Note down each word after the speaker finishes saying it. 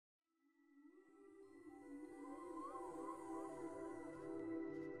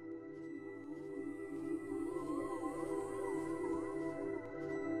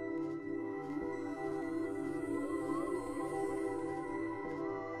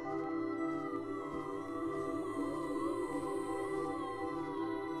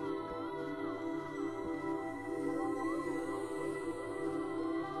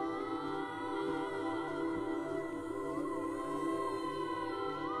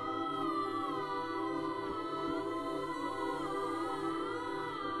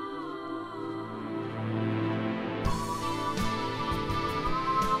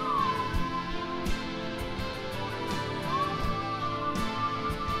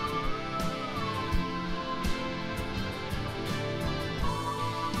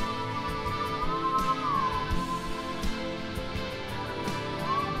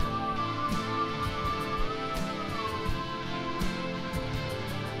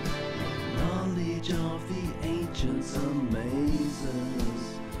knowledge of the ancients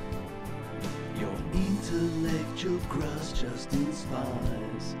amazes. Your intellectual grasp just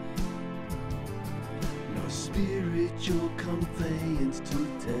inspires. No spiritual conveyance to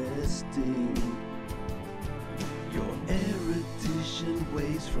testing. Your erudition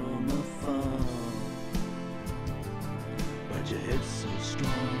waves from afar, but your head's so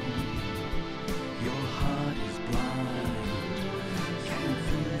strong, your heart is blind. Can't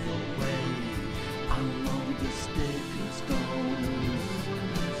feel the way along the stepping stones.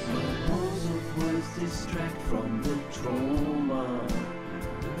 The walls of words distract from the trauma.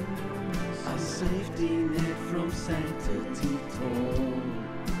 A safety net from sanctity torn.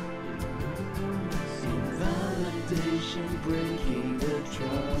 Invalidation breaking the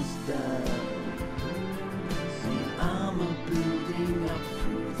trust down. The armor building up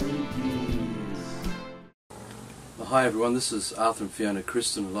through the years. Well, hi everyone, this is Arthur and Fiona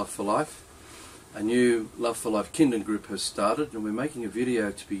Cristian of Love for Life. A new Love for Life Kindom group has started, and we're making a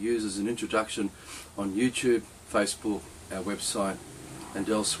video to be used as an introduction on YouTube, Facebook, our website and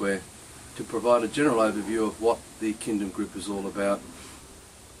elsewhere, to provide a general overview of what the Kindom group is all about,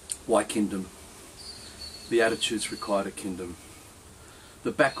 why Kindom, the attitudes required at Kindom,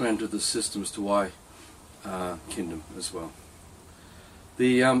 the background to the system as to why Kindom as well.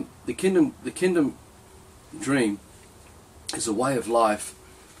 The Kindom dream is a way of life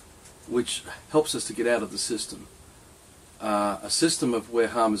which helps us to get out of the system, a system of where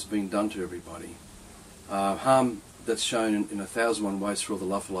harm is being done to everybody, harm that's shown in 1,001 ways through all the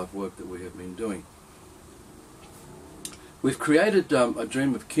Love for Life work that we have been doing. We've created a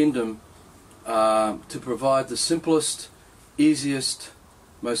dream of Kindom to provide the simplest, easiest,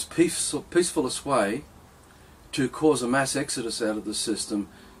 most peacefulest way to cause a mass exodus out of the system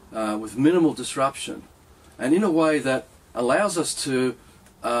with minimal disruption, and in a way that allows us to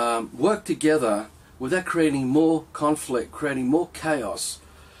work together without creating more conflict, creating more chaos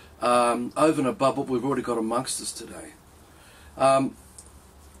over and above what we've already got amongst us today.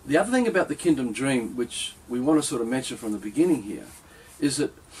 The other thing about the Kindom dream, which we want to sort of mention from the beginning here, is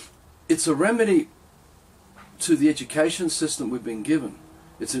that it's a remedy to the education system we've been given.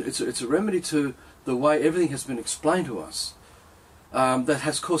 It's a remedy to the way everything has been explained to us that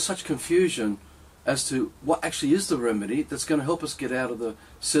has caused such confusion as to what actually is the remedy that's going to help us get out of the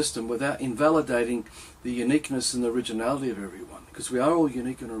system without invalidating the uniqueness and the originality of everyone, because we are all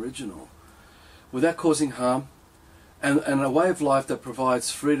unique and original, without causing harm, and a way of life that provides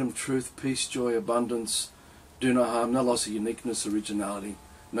freedom, truth, peace, joy, abundance, do no harm, no loss of uniqueness, originality,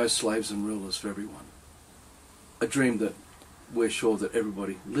 no slaves and rulers for everyone. A dream that we're sure that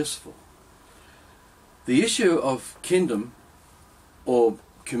everybody lives for. The issue of Kindom, or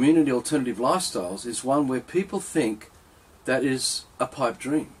community alternative lifestyles, is one where people think that is a pipe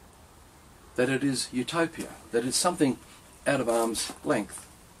dream, that it is utopia, that it's something out of arm's length,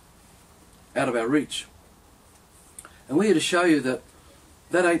 out of our reach. And we're here to show you that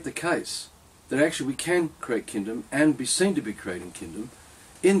that ain't the case, that actually we can create Kindom and be seen to be creating Kindom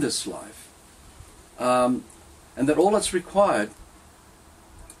in this life, and that all that's required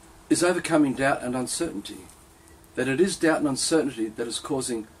is overcoming doubt and uncertainty. That it is doubt and uncertainty that is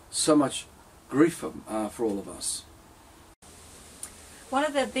causing so much grief for all of us. One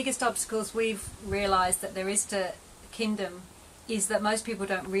of the biggest obstacles we've realised that there is to Kindom is that most people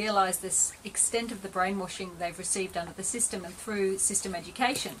don't realise this extent of the brainwashing they've received under the system and through system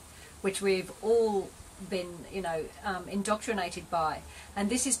education, which we've all been, indoctrinated by. And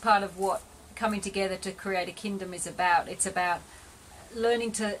this is part of what coming together to create a Kindom is about. It's about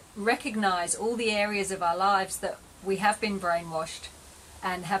learning to recognise all the areas of our lives that we have been brainwashed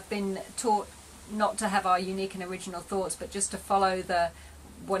and have been taught not to have our unique and original thoughts, but just to follow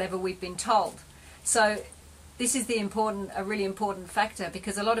whatever we've been told. So this is a really important factor,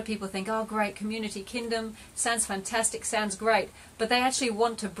 because a lot of people think, oh great, community Kindom, sounds fantastic, sounds great, but they actually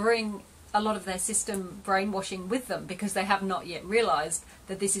want to bring a lot of their system brainwashing with them, because they have not yet realised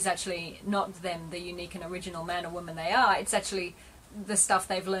that this is actually not them, the unique and original man or woman they are. It's actually the stuff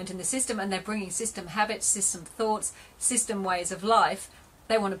they've learned in the system, and they're bringing system habits, system thoughts, system ways of life.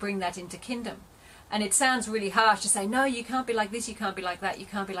 They want to bring that into Kindom. And it sounds really harsh to say, no, you can't be like this, you can't be like that, you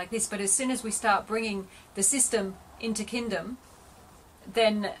can't be like this. But as soon as we start bringing the system into Kindom,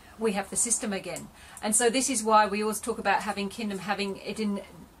 then we have the system again. And so this is why we always talk about having Kindom, having it in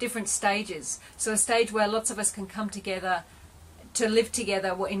different stages. So a stage where lots of us can come together to live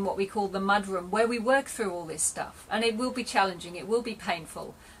together in what we call the mudroom, where we work through all this stuff. And it will be challenging, it will be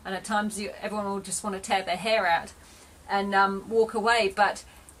painful, and at times everyone will just want to tear their hair out and walk away. But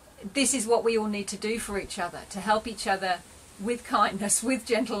this is what we all need to do for each other, to help each other with kindness, with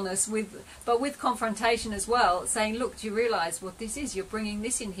gentleness, but with confrontation as well, saying, look, do you realise what this is? You're bringing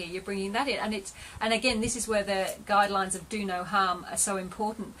this in here, you're bringing that in. And again, this is where the guidelines of do no harm are so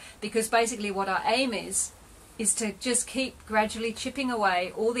important, because basically what our aim is to just keep gradually chipping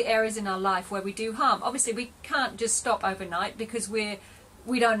away all the areas in our life where we do harm. Obviously, we can't just stop overnight because we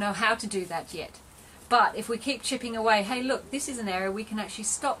don't know how to do that yet. But if we keep chipping away, hey, look, this is an area we can actually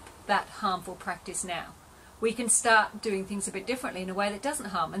stop that harmful practice now. We can start doing things a bit differently in a way that doesn't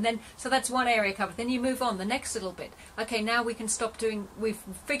harm. And then, so that's one area covered. Then you move on, the next little bit. Okay, now we can stop doing, we've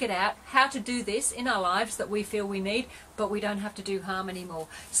figured out how to do this in our lives that we feel we need, but we don't have to do harm anymore.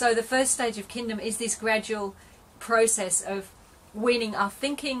 So the first stage of Kindom is this gradual process of weaning our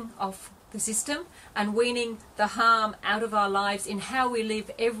thinking off the system and weaning the harm out of our lives in how we live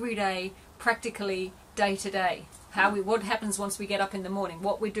every day, practically day to day. What happens once we get up in the morning,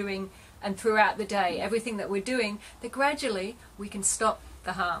 what we're doing, and throughout the day, everything that we're doing, that gradually we can stop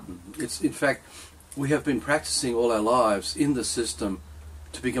the harm. It's, in fact, we have been practicing all our lives in the system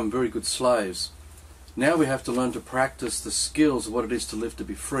to become very good slaves. Now we have to learn to practice the skills of what it is to live to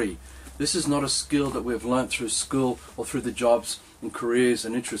be free. This is not a skill that we've learnt through school or through the jobs and careers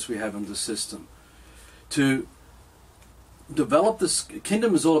and interests we have in the system. To develop this,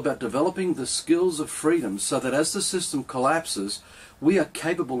 Kindom is all about developing the skills of freedom so that as the system collapses, we are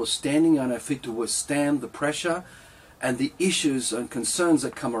capable of standing on our feet to withstand the pressure and the issues and concerns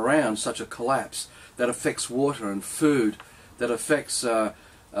that come around such a collapse that affects water and food, that affects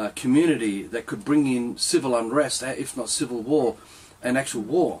community, that could bring in civil unrest, if not civil war, and actual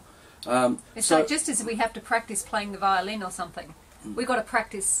war. It's like just as we have to practice playing the violin or something, we've got to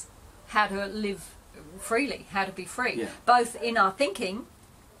practice how to live freely, how to be free, both in our thinking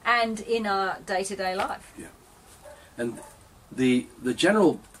and in our day-to-day life. Yeah. And the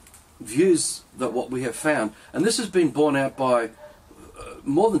general views that what we have found, and this has been borne out by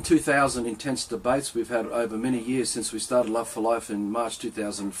more than 2,000 intense debates we've had over many years since we started Love for Life in March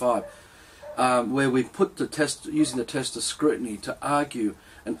 2005, where we put the test, using the test of scrutiny to argue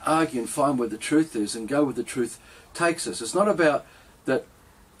and find where the truth is and go where the truth takes us. It's not about that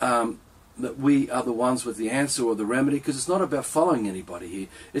that we are the ones with the answer or the remedy, because it's not about following anybody here.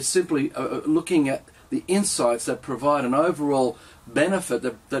 It's simply looking at the insights that provide an overall benefit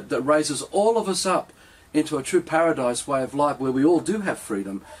that raises all of us up into a true paradise way of life where we all do have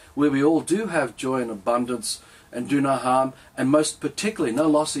freedom, where we all do have joy and abundance and do no harm, and most particularly no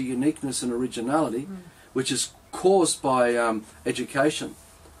loss of uniqueness and originality, which is caused by education,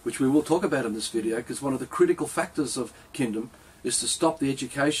 which we will talk about in this video, because one of the critical factors of Kindom is to stop the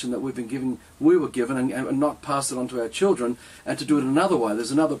education that we were given and not pass it on to our children, and to do it another way.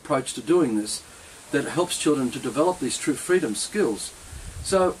 There's another approach to doing this that helps children to develop these true freedom skills.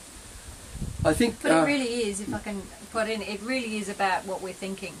 So I think... But it really is, if I can put in, it really is about what we're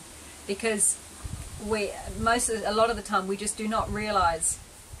thinking, because a lot of the time we just do not realise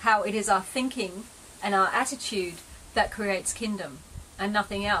how it is our thinking and our attitude that creates Kindom and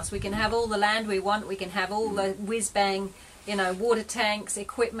nothing else. We can have all the land we want, we can have all the whiz-bang, water tanks,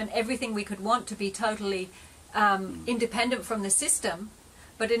 equipment, everything we could want to be totally independent from the system,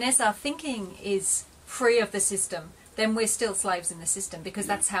 but unless our thinking is free of the system, then we're still slaves in the system, because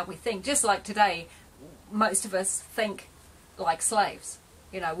that's how we think. Just like today, most of us think like slaves.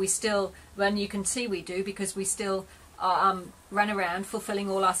 We still, when you can see we do, because we still run around fulfilling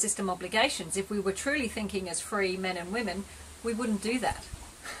all our system obligations. If we were truly thinking as free men and women, we wouldn't do that.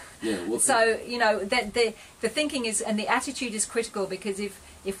 Yeah, well, so, that the thinking is, and the attitude is critical, because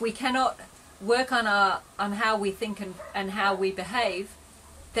if we cannot work on how we think and how we behave,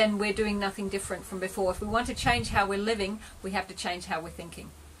 then we're doing nothing different from before. If we want to change how we're living, we have to change how we're thinking.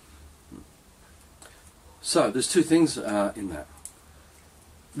 So there's two things in that.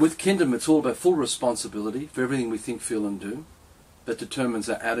 With Kindom, it's all about full responsibility for everything we think, feel and do. That determines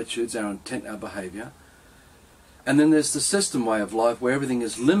our attitudes, our intent, our behaviour. And then there's the system way of life where everything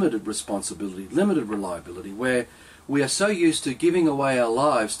is limited responsibility, limited reliability, where we are so used to giving away our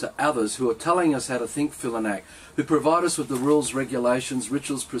lives to others who are telling us how to think, feel and act, who provide us with the rules, regulations,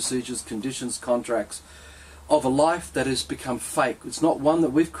 rituals, procedures, conditions, contracts of a life that has become fake. It's not one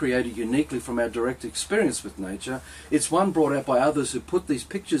that we've created uniquely from our direct experience with nature. It's one brought out by others who put these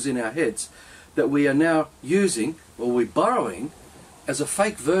pictures in our heads that we are now using, or we're borrowing, as a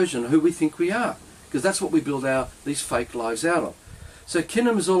fake version of who we think we are. Because that's what we build these fake lives out of. So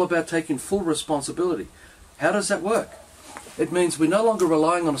Kindom is all about taking full responsibility. How does that work? It means we're no longer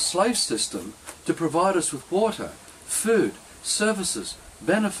relying on a slave system to provide us with water, food, services,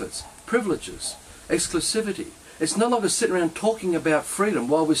 benefits, privileges, exclusivity. It's no longer sitting around talking about freedom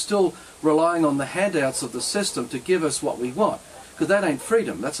while we're still relying on the handouts of the system to give us what we want. Because that ain't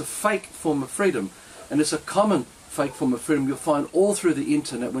freedom. That's a fake form of freedom. And it's a common fake form of freedom you'll find all through the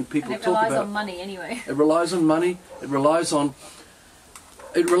internet when people talk about... it relies on money anyway. It relies on money. It relies on...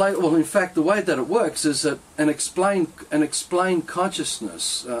 well, in fact, the way that it works is that an explained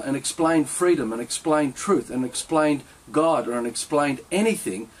consciousness, an explained freedom, an explained truth, an explained God, or an explained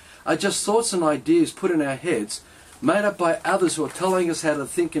anything are just thoughts and ideas put in our heads, made up by others who are telling us how to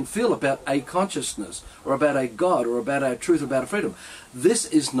think and feel about a consciousness, or about a God, or about our truth, or about a freedom. This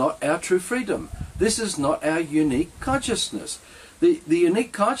is not our true freedom. This is not our unique consciousness. The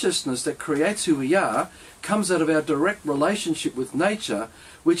unique consciousness that creates who we are comes out of our direct relationship with nature,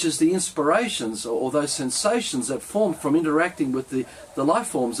 which is the inspirations or those sensations that form from interacting with the life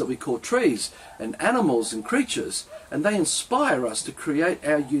forms that we call trees and animals and creatures. And they inspire us to create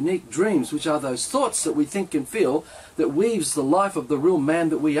our unique dreams, which are those thoughts that we think and feel that weaves the life of the real man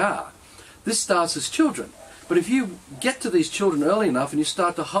that we are. This starts as children. But if you get to these children early enough and you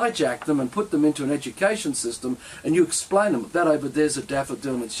start to hijack them and put them into an education system and you explain them, that over there's a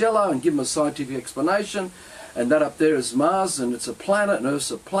daffodil and it's yellow, and give them a scientific explanation, and that up there is Mars and it's a planet and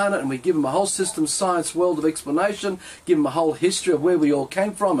Earth's a planet, and we give them a whole system science world of explanation, give them a whole history of where we all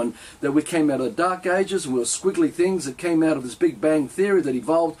came from, and that we came out of the dark ages and we were squiggly things that came out of this big bang theory that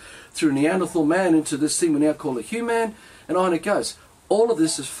evolved through Neanderthal man into this thing we now call a human, and on it goes. All of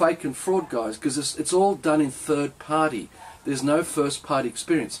this is fake and fraud, guys, because it's all done in third party. There's no first party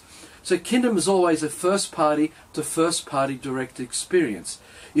experience. So Kindom is always a first party to first party direct experience.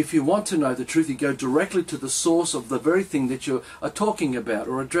 If you want to know the truth, you go directly to the source of the very thing that you are talking about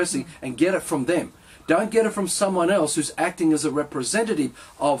or addressing and get it from them. Don't get it from someone else who's acting as a representative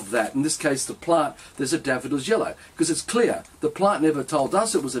of that. In this case, the plant, there's a daffodil's yellow. Because it's clear, the plant never told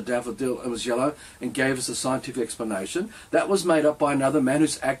us it was a daffodil, it was yellow, and gave us a scientific explanation. That was made up by another man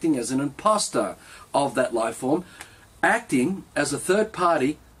who's acting as an imposter of that life form, acting as a third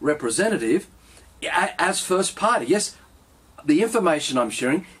party representative as first party. Yes, the information I'm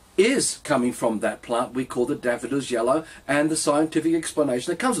sharing is coming from that plant we call the daffodil's yellow, and the scientific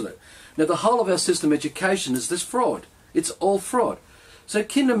explanation that comes with it. Now, the whole of our system education is this fraud. It's all fraud. So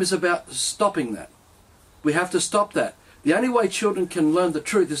Kindom is about stopping that. We have to stop that. The only way children can learn the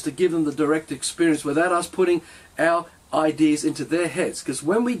truth is to give them the direct experience without us putting our ideas into their heads. Because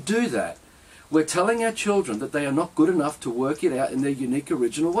when we do that, we're telling our children that they are not good enough to work it out in their unique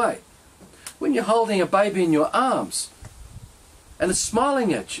original way. When you're holding a baby in your arms and it's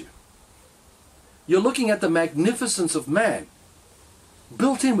smiling at you, you're looking at the magnificence of man,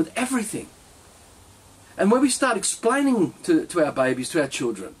 built in with everything. And when we start explaining to our babies, to our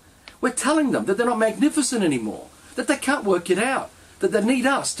children, we're telling them that they're not magnificent anymore, that they can't work it out, that they need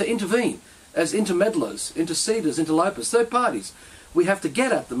us to intervene as intermeddlers, interceders, interlopers, third parties. We have to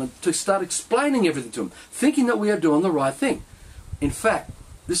get at them and to start explaining everything to them, thinking that we are doing the right thing. In fact,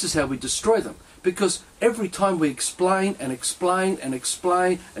 this is how we destroy them. Because every time we explain and explain and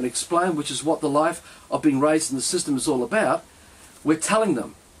explain and explain, which is what the life of being raised in the system is all about, we're telling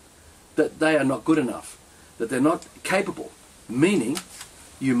them that they are not good enough, that they're not capable, meaning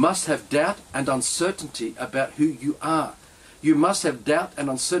you must have doubt and uncertainty about who you are. You must have doubt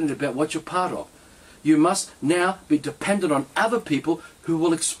and uncertainty about what you're part of. You must now be dependent on other people who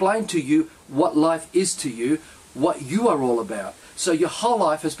will explain to you what life is to you, what you are all about. So your whole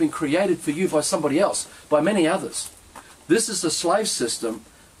life has been created for you by somebody else, by many others. This is the slave system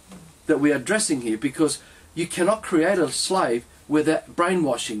that we are addressing here, because you cannot create a slave without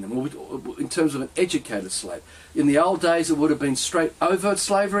brainwashing them, or in terms of an educated slave. In the old days, it would have been straight overt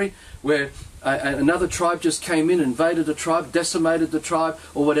slavery, where another tribe just came in, invaded the tribe, decimated the tribe,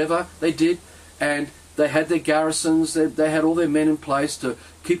 or whatever they did, and they had their garrisons, they had all their men in place to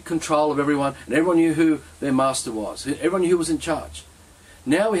keep control of everyone, and everyone knew who their master was. Everyone knew who was in charge.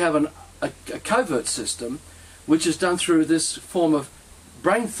 Now we have a covert system, which is done through this form of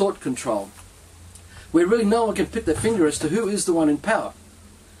brain thought control, where really no one can put their finger as to who is the one in power.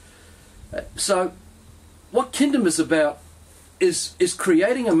 So what Kindom is about is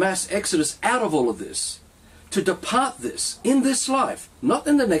creating a mass exodus out of all of this, to depart this in this life, not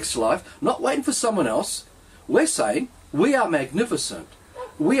in the next life, not waiting for someone else. We're saying we are magnificent.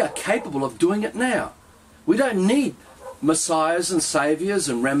 We are capable of doing it now. We don't need messiahs and saviours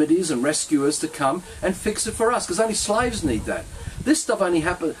and remedies and rescuers to come and fix it for us, because only slaves need that. This stuff only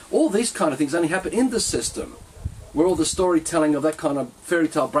happens, all these kind of things only happen in the system, where all the storytelling of that kind of fairy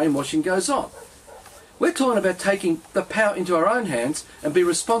tale brainwashing goes on. We're talking about taking the power into our own hands and be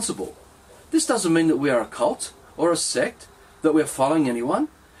responsible. This doesn't mean that we are a cult or a sect, that we're following anyone.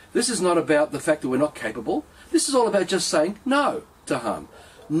 This is not about the fact that we're not capable. This is all about just saying no to harm,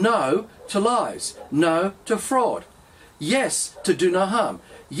 no to lies, no to fraud, yes to do no harm,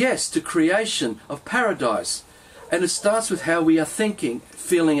 yes to creation of paradise. And it starts with how we are thinking,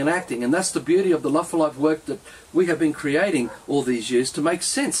 feeling and acting. And that's the beauty of the Love for Life work that we have been creating all these years to make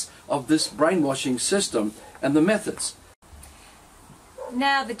sense of this brainwashing system and the methods.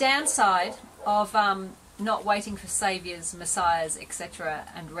 Now, the downside of not waiting for saviours, messiahs, etc.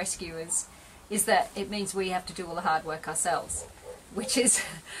 and rescuers is that it means we have to do all the hard work ourselves, which is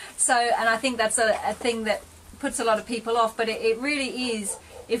so, and I think that's a thing that puts a lot of people off, but it really is.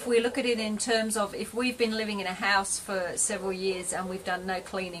 If we look at it in terms of, if we've been living in a house for several years and we've done no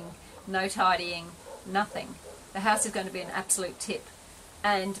cleaning, no tidying, nothing, the house is going to be an absolute tip.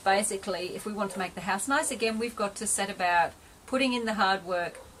 And basically, if we want to make the house nice again, we've got to set about putting in the hard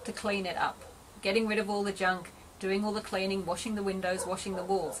work to clean it up, getting rid of all the junk, doing all the cleaning, washing the windows, washing the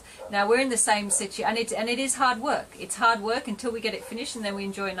walls. Now, we're in the same situation, and it is hard work. It's hard work until we get it finished, and then we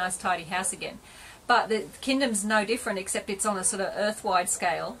enjoy a nice tidy house again. But the Kindom's no different, except it's on a sort of earth-wide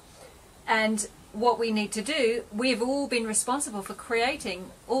scale. And what we need to do, we've all been responsible for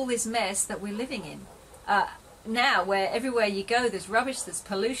creating all this mess that we're living in. Now, where everywhere you go, there's rubbish, there's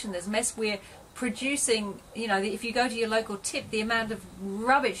pollution, there's mess. We're producing, you know, if you go to your local tip, the amount of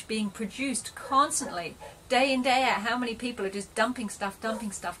rubbish being produced constantly, day in, day out, how many people are just dumping stuff,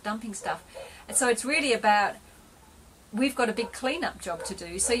 dumping stuff, dumping stuff. And so it's really about, we've got a big clean-up job to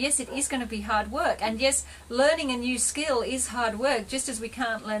do. So yes, it is going to be hard work. And yes, learning a new skill is hard work, just as we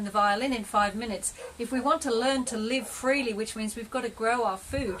can't learn the violin in 5 minutes. If we want to learn to live freely, which means we've got to grow our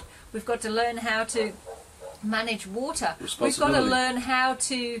food, we've got to learn how to manage water, we've got to learn how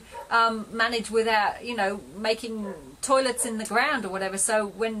to manage without, you know, making toilets in the ground or whatever. So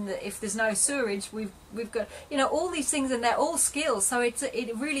when, if there's no sewerage, we've got, you know, all these things, and they're all skills. So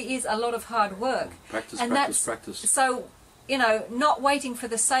it really is a lot of hard work. Practice, and practice, practice. So, you know, not waiting for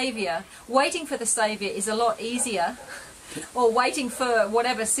the saviour. Waiting for the saviour is a lot easier, or waiting for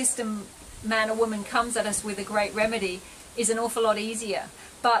whatever system, man or woman, comes at us with a great remedy is an awful lot easier.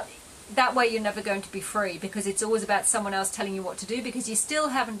 But that way you're never going to be free, because it's always about someone else telling you what to do, because you still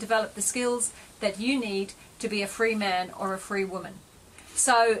haven't developed the skills that you need to be a free man or a free woman.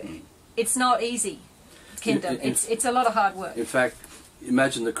 So it's not easy, Kindom. It's a lot of hard work. In fact,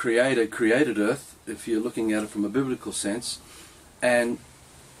 imagine the Creator created Earth, if you're looking at it from a biblical sense, and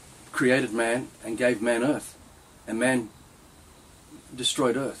created man and gave man Earth, and man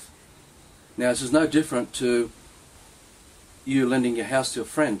destroyed Earth. Now, this is no different to you lending your house to a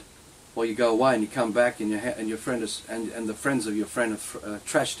friend, or you go away and you come back and your friend is, and the friends of your friend have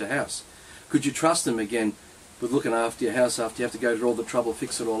trashed the house. Could you trust them again with looking after your house after you have to go through all the trouble,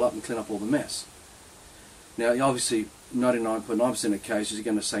 fix it all up and clean up all the mess? Now, obviously, 99.9% of cases you're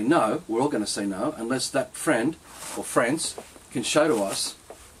going to say no. We're all going to say no, unless that friend or friends can show to us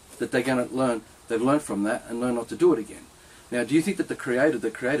that they're going to learn, they've learned from that and learn not to do it again. Now, do you think that the Creator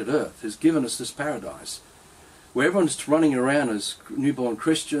that created Earth has given us this paradise where everyone's running around as newborn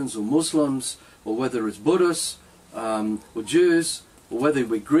Christians or Muslims, or whether it's Buddhists or Jews, or whether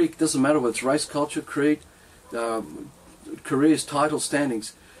we're Greek, doesn't matter whether it's race, culture, creed, careers, titles,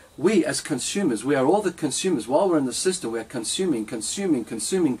 standings. We as consumers, we are all the consumers. While we're in the system, we are consuming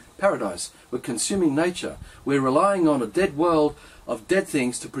paradise. We're consuming nature. We're relying on a dead world of dead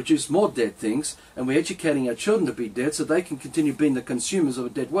things to produce more dead things, and we're educating our children to be dead so they can continue being the consumers of a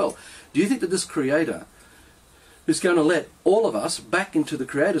dead world. Do you think that this Creator, who's going to let all of us back into the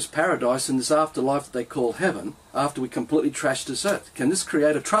Creator's paradise in this afterlife that they call heaven, after we completely trash this earth, can this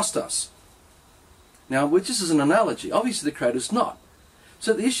Creator trust us? Now, this is an analogy. Obviously the Creator's not.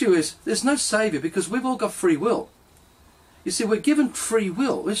 So the issue is, there's no Saviour, because we've all got free will. You see, we're given free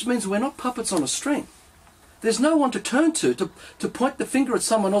will, which means we're not puppets on a string. There's no one to turn to point the finger at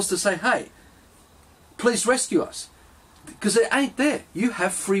someone else to say, hey, please rescue us. Because it ain't there. You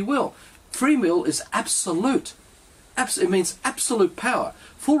have free will. Free will is absolute. It means absolute power.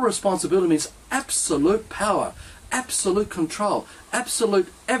 Full responsibility means absolute power, absolute control,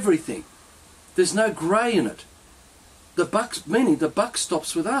 absolute everything. There's no grey in it. Meaning the buck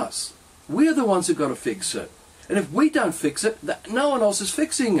stops with us. We're the ones who've got to fix it. And if we don't fix it, no one else is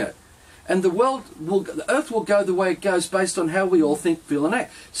fixing it. And the earth will go the way it goes based on how we all think, feel and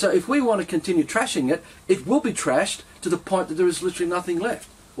act. So if we want to continue trashing it, it will be trashed to the point that there is literally nothing left.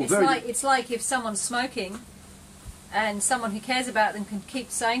 It's like if someone's smoking, and someone who cares about them can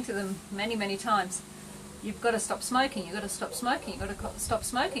keep saying to them many, many times, you've got to stop smoking, you've got to stop smoking, you've got to stop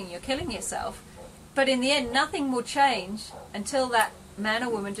smoking, you're killing yourself. But in the end, nothing will change until that man or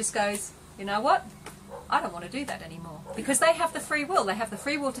woman just goes, you know what, I don't want to do that anymore. Because they have the free will. They have the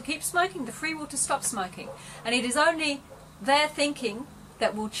free will to keep smoking, the free will to stop smoking. And it is only their thinking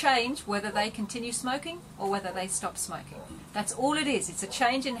that will change whether they continue smoking or whether they stop smoking. That's all it is. It's a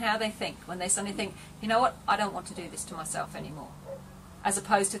change in how they think. When they suddenly think, you know what, I don't want to do this to myself anymore. As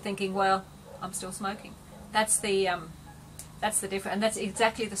opposed to thinking, well, I'm still smoking. That's the difference. And that's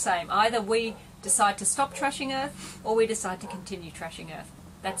exactly the same. Either we decide to stop trashing Earth or we decide to continue trashing Earth.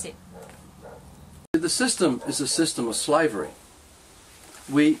 That's it. The system is a system of slavery.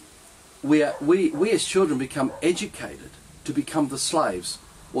 We as children become educated to become the slaves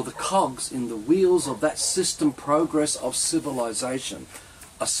or the cogs in the wheels of that system progress of civilization,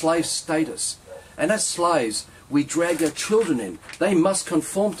 a slave status. And as slaves, we drag our children in. They must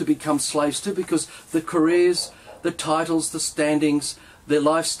conform to become slaves too, because the careers, the titles, the standings, their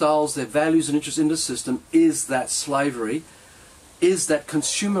lifestyles, their values and interests in the system is that slavery, is that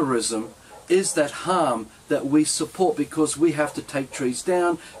consumerism, is that harm that we support, because we have to take trees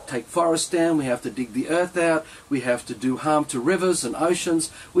down, take forests down, we have to dig the earth out, we have to do harm to rivers and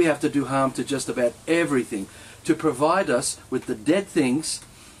oceans, we have to do harm to just about everything to provide us with the dead things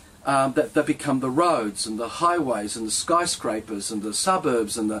that become the roads and the highways and the skyscrapers and the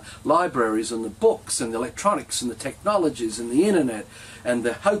suburbs and the libraries and the books and the electronics and the technologies and the internet and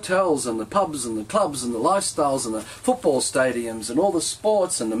the hotels and the pubs and the clubs and the lifestyles and the football stadiums and all the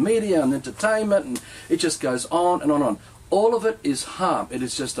sports and the media and entertainment, and it just goes on and on and on. All of it is harm. It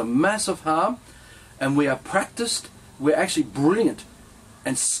is just a massive harm, and we are practiced, we're actually brilliant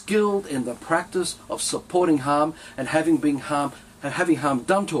and skilled in the practice of supporting harm and having harm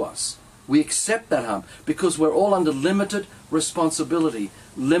done to us. We accept that harm because we're all under limited responsibility,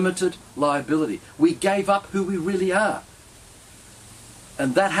 limited liability. We gave up who we really are.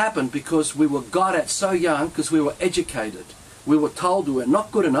 And that happened because we were got at so young, because we were educated. We were told we were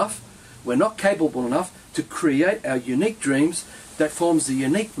not good enough, we're not capable enough to create our unique dreams that forms the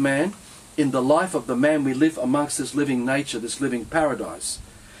unique man in the life of the man we live amongst this living nature, this living paradise.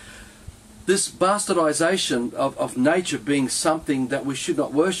 This bastardization of nature being something that we should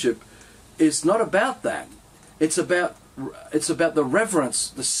not worship is not about that. It's about the reverence,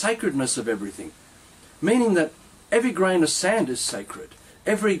 the sacredness of everything. Meaning that every grain of sand is sacred.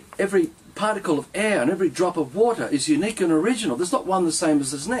 Every particle of air and every drop of water is unique and original. There's not one the same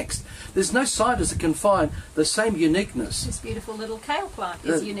as the next. There's no scientist that can find the same uniqueness. This beautiful little kale plant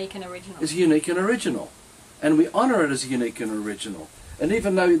is unique and original. Is unique and original. And we honour it as unique and original. And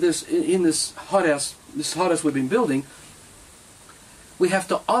even though in this hothouse we've been building, we have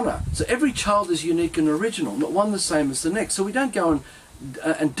to honour. So every child is unique and original, not one the same as the next. So we don't go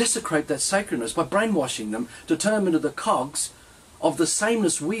and desecrate that sacredness by brainwashing them to turn them into the cogs of the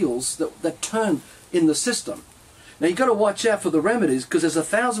sameness wheels that turn in the system. Now you've got to watch out for the remedies, because there's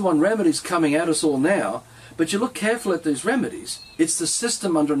 1,001 remedies coming at us all now, but you look carefully at these remedies, it's the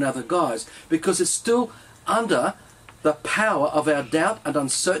system under another guise, because it's still under the power of our doubt and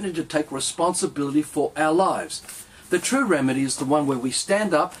uncertainty to take responsibility for our lives. The true remedy is the one where we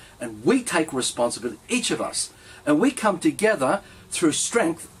stand up and we take responsibility, each of us, and we come together through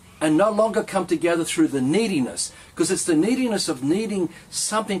strength and no longer come together through the neediness, because it's the neediness of needing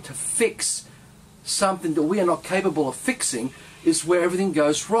something to fix something that we are not capable of fixing is where everything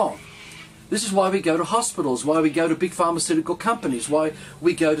goes wrong. This is why we go to hospitals, why we go to big pharmaceutical companies, why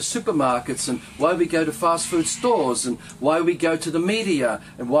we go to supermarkets, and why we go to fast food stores, and why we go to the media,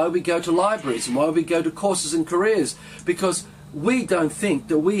 and why we go to libraries, and why we go to courses and careers. Because we don't think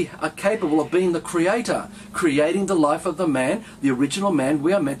that we are capable of being the creator, creating the life of the man, the original man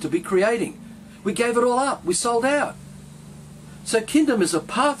we are meant to be creating. We gave it all up. We sold out. So Kindom is a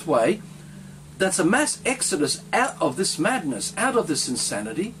pathway that's a mass exodus out of this madness, out of this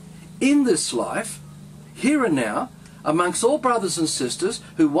insanity, in this life, here and now, amongst all brothers and sisters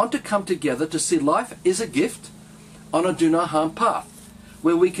who want to come together to see life is a gift on a do no harm path,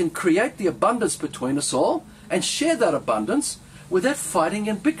 where we can create the abundance between us all and share that abundance without fighting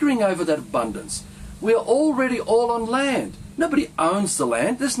and bickering over that abundance. We are already all on land. Nobody owns the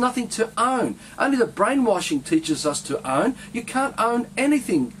land. There's nothing to own. Only the brainwashing teaches us to own. You can't own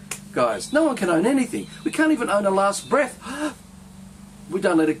anything, guys. No one can own anything. We can't even own a last breath. We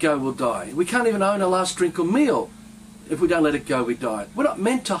don't let it go, we'll die. We can't even own a last drink or meal. If we don't let it go, we die. We're not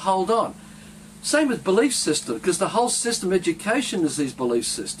meant to hold on. Same with belief system, because the whole system of education is these belief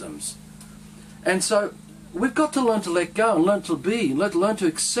systems. And so we've got to learn to let go and learn to be, learn to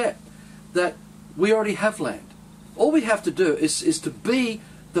accept that we already have land. All we have to do is to be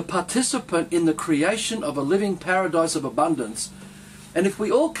the participant in the creation of a living paradise of abundance. And if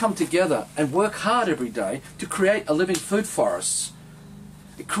we all come together and work hard every day to create a living food forest,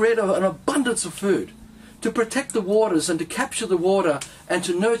 create an abundance of food, to protect the waters and to capture the water and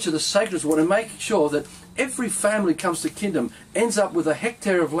to nurture the sacred water and make sure that every family comes to Kindom ends up with a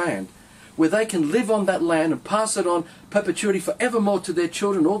hectare of land where they can live on that land and pass it on perpetuity forevermore to their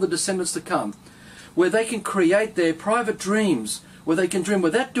children, all the descendants to come, where they can create their private dreams, where they can dream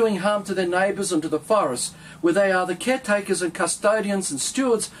without doing harm to their neighbours and to the forest, where they are the caretakers and custodians and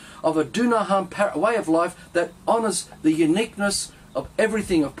stewards of a do no harm way of life that honours the uniqueness of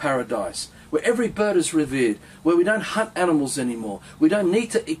everything of paradise, where every bird is revered, where we don't hunt animals anymore. We don't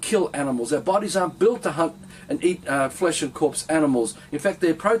need to kill animals. Our bodies aren't built to hunt and eat flesh and corpse animals. In fact,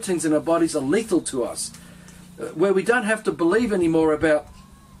 their proteins in our bodies are lethal to us. Where we don't have to believe anymore about,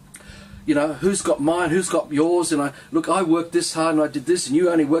 you know, who's got mine, who's got yours, and look, I worked this hard and I did this and you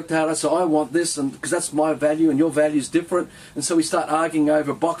only worked harder, so I want this, and because that's my value and your value is different. And so we start arguing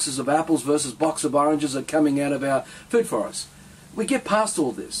over boxes of apples versus box of oranges that are coming out of our food forest. We get past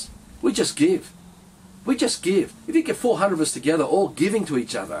all this. We just give. We just give. If you get 400 of us together all giving to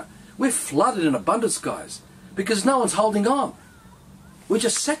each other, we're flooded in abundance, guys, because no one's holding on. We're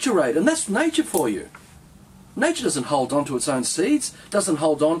just saturated, and that's nature for you. Nature doesn't hold on to its own seeds, doesn't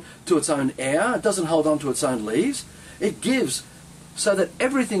hold on to its own air, it doesn't hold on to its own leaves. It gives so that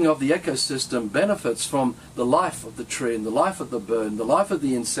everything of the ecosystem benefits from the life of the tree and the life of the bird and the life of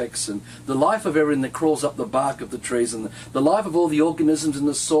the insects and the life of everything that crawls up the bark of the trees, and the life of all the organisms in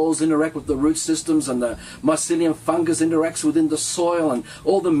the soils interact with the root systems, and the mycelium fungus interacts within the soil, and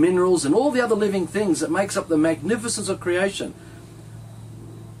all the minerals and all the other living things that makes up the magnificence of creation.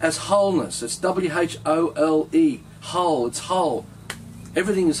 As wholeness, it's W-H-O-L-E, whole, it's whole.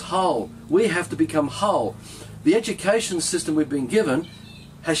 Everything is whole. We have to become whole. The education system we've been given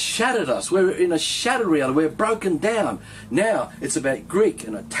has shattered us. We're in a shattered reality. We're broken down. Now it's about Greek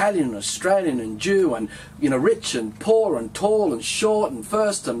and Italian and Australian and Jew and, you know, rich and poor and tall and short and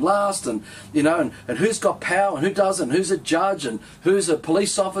first and last, and, you know, and who's got power and who doesn't, who's a judge and who's a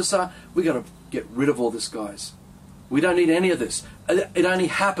police officer. We've got to get rid of all this, guys. We don't need any of this. It only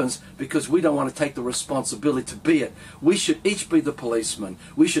happens because we don't want to take the responsibility to be it. We should each be the policeman.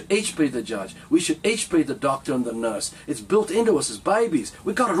 We should each be the judge. We should each be the doctor and the nurse. It's built into us as babies.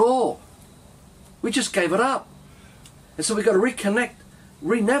 We got it all. We just gave it up. And so we've got to reconnect,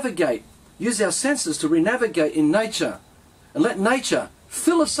 re-navigate, use our senses to re-navigate in nature and let nature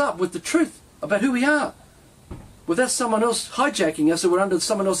fill us up with the truth about who we are, without someone else hijacking us, or we're under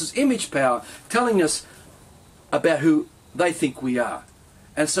someone else's image power telling us about who they think we are.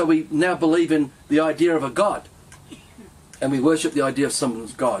 And so we now believe in the idea of a God, and we worship the idea of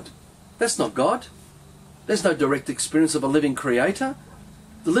someone's God. That's not God. There's no direct experience of a living creator.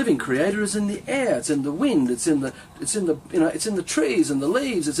 The living creator is in the air, it's in the wind, it's in the trees and the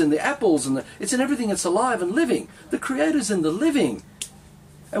leaves, it's in the apples, and it's in everything that's alive and living. The creator's in the living.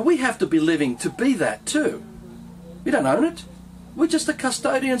 And we have to be living to be that too. We don't own it. We're just the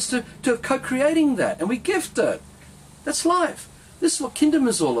custodians to co-creating that, and we gift it. That's life. This is what Kindom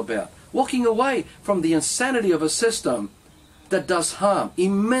is all about. Walking away from the insanity of a system that does harm,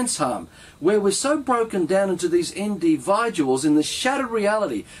 immense harm, where we're so broken down into these individuals in the shattered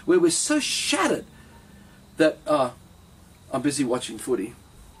reality, where we're so shattered that I'm busy watching footy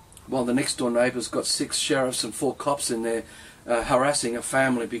while the next door neighbour's got 6 sheriffs and 4 cops in there harassing a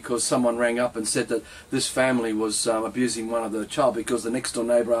family because someone rang up and said that this family was abusing one of the child because the next door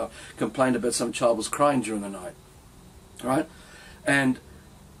neighbour complained about some child was crying during the night. Right? And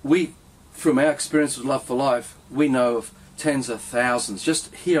we, from our experience with Love for Life, we know of tens of thousands,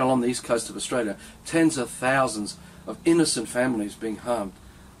 just here along the east coast of Australia, tens of thousands of innocent families being harmed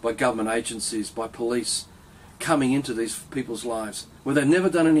by government agencies, by police, coming into these people's lives where they've never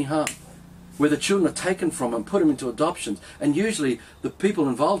done any harm, where the children are taken from and put them into adoptions, and usually the people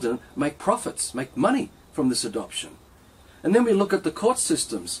involved in it make profits, make money from this adoption. And then we look at the court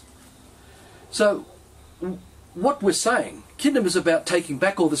systems. So what we're saying, Kindom is about taking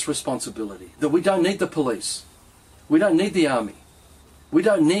back all this responsibility, that we don't need the police, we don't need the army, we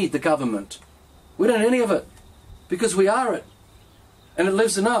don't need the government, we don't need any of it, because we are it, and it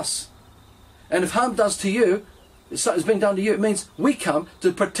lives in us. And if harm does to you, if something's being done to you, it means we come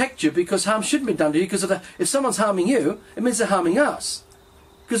to protect you, because harm shouldn't be done to you, because if someone's harming you, it means they're harming us,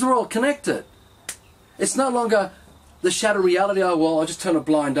 because we're all connected. It's no longer the shadow reality, oh well, I'll just turn a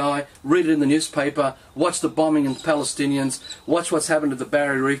blind eye, read it in the newspaper, watch the bombing in Palestinians, watch what's happened to the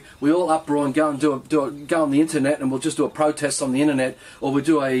Barrier Reef, we all uproar and go and go on the internet, and we'll just do a protest on the internet, or we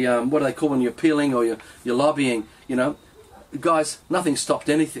do a, what do they call when you're appealing or you're lobbying, you know. Guys, nothing stopped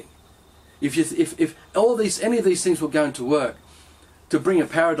anything. If any of these things were going to work, to bring a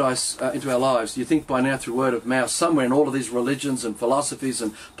paradise into our lives, you think by now through word of mouth, somewhere in all of these religions and philosophies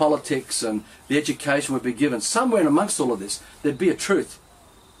and politics and the education we've been given, somewhere in amongst all of this, there'd be a truth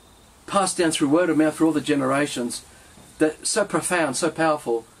passed down through word of mouth through all the generations, that so profound, so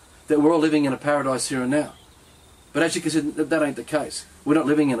powerful, that we're all living in a paradise here and now. But as you can see, that ain't the case. We're not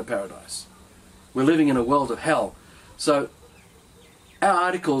living in a paradise. We're living in a world of hell. So our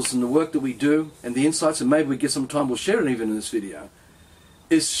articles and the work that we do and the insights, and maybe we get some time, we'll share it even in this video,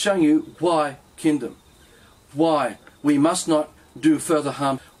 is showing you why Kindom, why we must not do further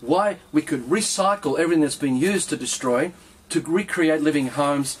harm, why we could recycle everything that's been used to destroy to recreate living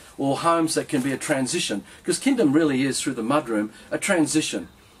homes, or homes that can be a transition. Because Kindom really is, through the mudroom, a transition.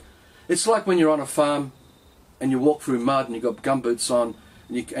 It's like when you're on a farm and you walk through mud and you've got gumboots on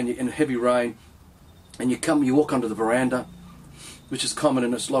and you're in heavy rain, and you walk onto the veranda, which is common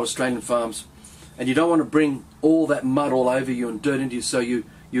in a lot of Australian farms, and you don't want to bring all that mud all over you and dirt into you, so you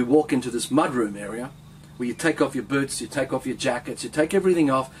walk into this mudroom area where you take off your boots, you take off your jackets, you take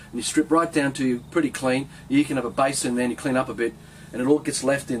everything off, and you strip right down to you pretty clean. You can have a basin there and you clean up a bit, and it all gets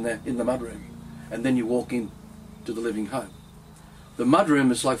left in the mudroom, and then you walk in to the living home. The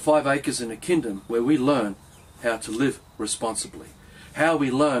mudroom is like 5 acres in a Kindom, where we learn how to live responsibly, how we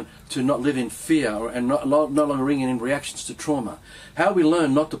learn to not live in fear and no longer ringing in reactions to trauma, how we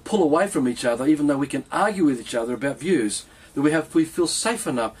learn not to pull away from each other even though we can argue with each other about views, that we feel safe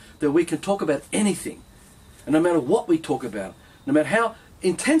enough that we can talk about anything. And no matter what we talk about, no matter how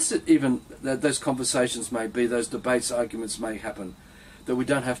intense even those conversations may be, those debates, arguments may happen, that we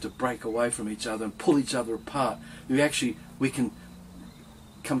don't have to break away from each other and pull each other apart. We can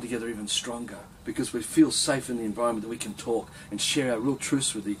come together even stronger, because we feel safe in the environment that we can talk and share our real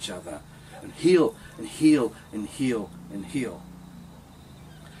truths with each other and heal and heal and heal and heal.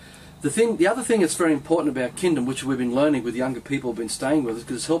 The other thing that's very important about Kindom, which we've been learning with younger people who've been staying with us,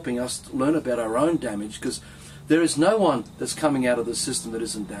 because it's helping us learn about our own damage, because there is no one that's coming out of the system that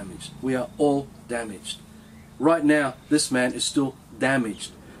isn't damaged. We are all damaged. Right now, this man is still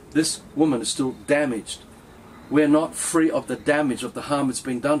damaged. This woman is still damaged. We're not free of the damage, of the harm that's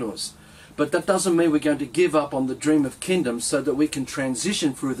been done to us. But that doesn't mean we're going to give up on the dream of Kindom, so that we can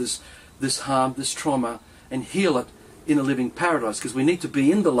transition through this harm, this trauma, and heal it in a living paradise. Because we need to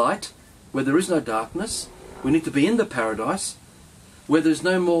be in the light where there is no darkness. We need to be in the paradise where there's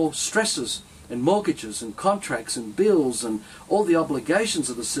no more stresses and mortgages and contracts and bills and all the obligations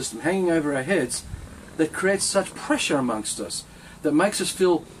of the system hanging over our heads, that creates such pressure amongst us, that makes us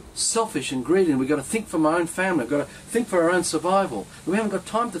feel selfish and greedy, and we've got to think for our own family, we've got to think for our own survival. We haven't got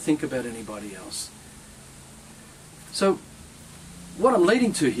time to think about anybody else. So what I'm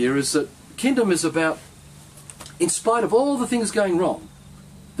leading to here is that Kindom is about, in spite of all the things going wrong,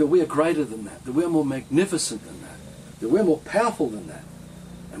 that we are greater than that we are more magnificent than that we're more powerful than that,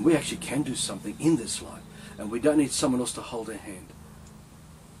 and we actually can do something in this life, and we don't need someone else to hold our hand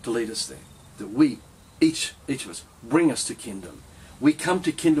to lead us there. That we, each of us, bring us to Kindom. We come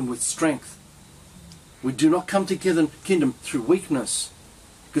to Kindom with strength. We do not come to Kindom through weakness.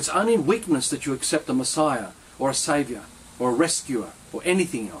 Because it's only in weakness that you accept a Messiah or a Saviour or a rescuer or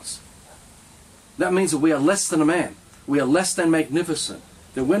anything else. That means that we are less than a man. We are less than magnificent.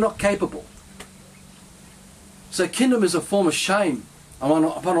 That we're not capable. So Kindom is a form of shame upon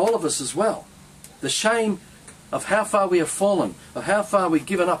all of us as well. The shame of how far we have fallen, of how far we've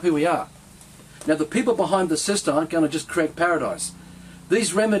given up who we are. Now, the people behind the system aren't going to just create paradise.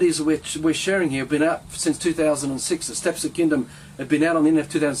 These remedies which we're sharing here have been out since 2006. The Steps of Kindom have been out on the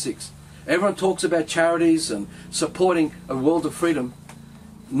internet 2006. Everyone talks about charities and supporting a world of freedom.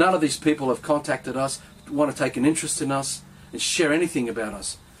 None of these people have contacted us, want to take an interest in us and share anything about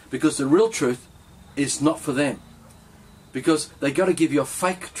us, because the real truth is not for them. Because they've got to give you a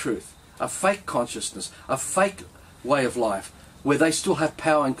fake truth, a fake consciousness, a fake way of life, where they still have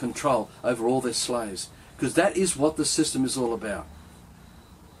power and control over all their slaves. Because that is what the system is all about.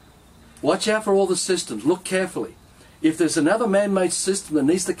 Watch out for all the systems. Look carefully. If there's another man-made system that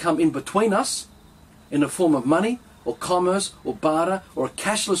needs to come in between us, in the form of money, or commerce, or barter, or a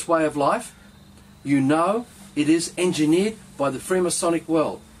cashless way of life, you know it is engineered by the Freemasonic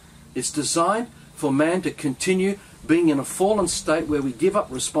world. It's designed for man to continue being in a fallen state where we give up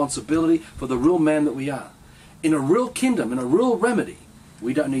responsibility for the real man that we are. In a real Kindom, in a real remedy,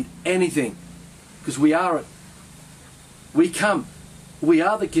 we don't need anything, because we are it. We come. We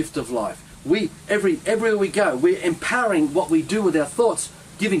are the gift of life. Everywhere we go, we're empowering what we do with our thoughts,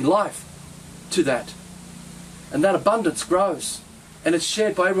 giving life to that. And that abundance grows. And it's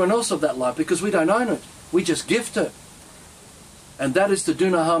shared by everyone else of that life, because we don't own it. We just gift it. And that is the do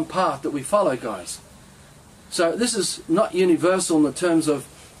no harm path that we follow, guys. So this is not universal in the terms of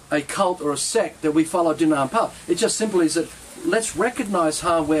a cult or a sect that we follow do no harm path. It just simply is that let's recognize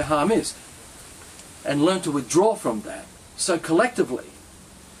harm where harm is and learn to withdraw from that. So collectively,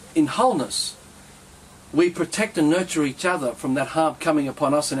 in wholeness, we protect and nurture each other from that harm coming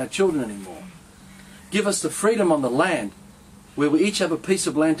upon us and our children anymore. Give us the freedom on the land where we each have a piece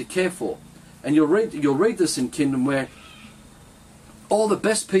of land to care for. And you'll read this in Kindom, where all the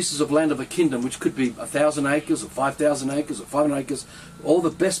best pieces of land of a kingdom, which could be 1,000 acres or 5,000 acres or 500 acres, all the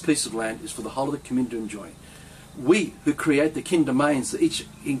best piece of land is for the whole of the community to enjoy. We who create the kin domains, each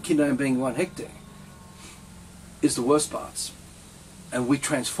in Kindom being 1 hectare, is the worst parts. And we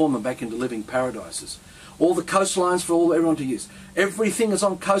transform them back into living paradises. All the coastlines for everyone to use. Everything is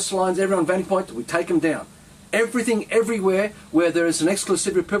on coastlines, everyone vantage point, we take them down. Everything, everywhere where there is an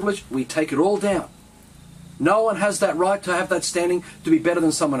exclusivity privilege, we take it all down. No one has that right to have that standing to be better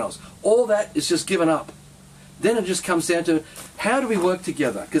than someone else. All that is just given up. Then it just comes down to how do we work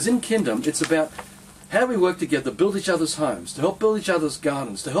together? Because in Kindom, it's about how do we work together, build each other's homes, to help build each other's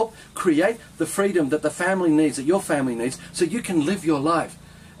gardens, to help create the freedom that the family needs, that your family needs, so you can live your life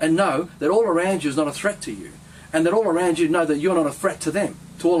and know that all around you is not a threat to you, and that all around you know that you're not a threat to them,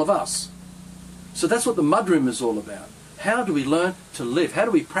 to all of us. So that's what the mudroom is all about. How do we learn to live? How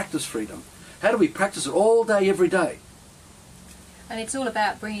do we practice freedom? How do we practice it all day, every day? And it's all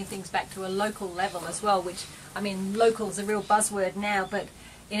about bringing things back to a local level as well, which, I mean, local is a real buzzword now, but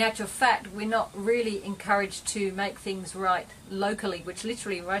in actual fact, we're not really encouraged to make things right locally, which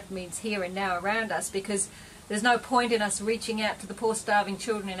literally right means here and now around us, because there's no point in us reaching out to the poor starving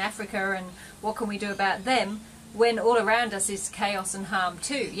children in Africa and what can we do about them when all around us is chaos and harm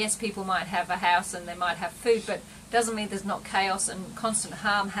too. Yes, people might have a house and they might have food, but it doesn't mean there's not chaos and constant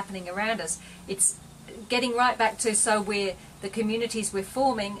harm happening around us. It's getting right back to so the communities we're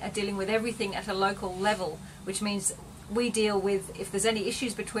forming are dealing with everything at a local level, which means we deal with, if there's any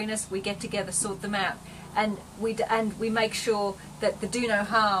issues between us, we get together, sort them out, and we make sure that the do no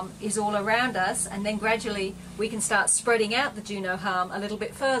harm is all around us, and then gradually we can start spreading out the do no harm a little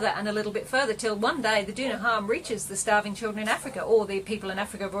bit further and a little bit further, till one day the do no harm reaches the starving children in Africa, or the people in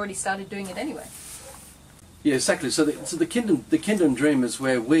Africa have already started doing it anyway. Yeah, exactly. So the Kindom dream is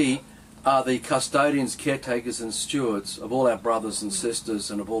where we are the custodians, caretakers and stewards of all our brothers and sisters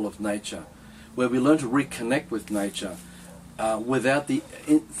and of all of nature, where we learn to reconnect with nature without the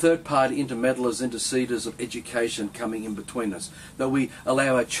third-party intermeddlers, interceders of education coming in between us. That we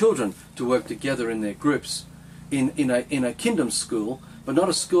allow our children to work together in their groups in a Kindom school, but not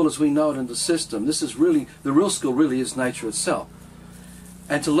a school as we know it in the system. This is really, the real school really is nature itself.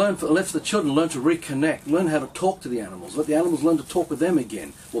 And to let the children learn to reconnect, learn how to talk to the animals, let the animals learn to talk with them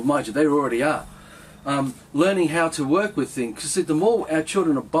again. Well, mind you, they already are. Learning how to work with things. Because the more our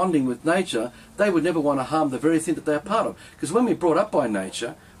children are bonding with nature, they would never want to harm the very thing that they're part of. Because when we're brought up by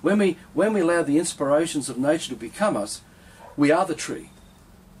nature, when we allow the inspirations of nature to become us, we are the tree,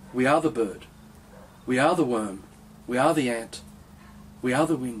 we are the bird, we are the worm, we are the ant, we are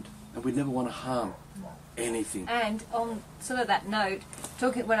the wind, and we never want to harm anything. And on sort of that note,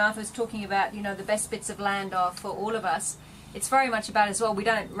 when Arthur was talking about, you know, the best bits of land are for all of us, it's very much about as well, we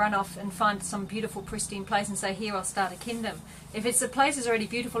don't run off and find some beautiful pristine place and say, here I'll start a kingdom. If it's a place is already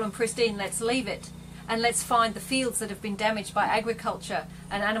beautiful and pristine, let's leave it. And let's find the fields that have been damaged by agriculture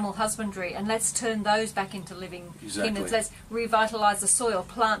and animal husbandry, and let's turn those back into living kingdoms. Let's revitalise the soil,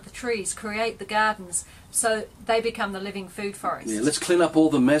 plant the trees, create the gardens, so they become the living food forests. Yeah, let's clean up all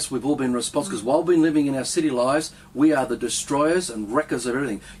the mess we've all been responsible, because while we've been living in our city lives, we are the destroyers and wreckers of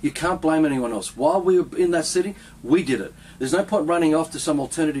everything. You can't blame anyone else. While we were in that city, we did it. There's no point running off to some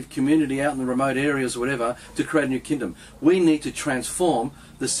alternative community out in the remote areas or whatever to create a new kingdom. We need to transform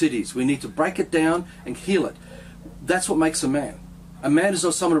the cities. We need to break it down and heal it. That's what makes a man. A man is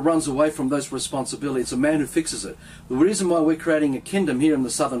not someone who runs away from those responsibilities. It's a man who fixes it. The reason why we're creating a kingdom here in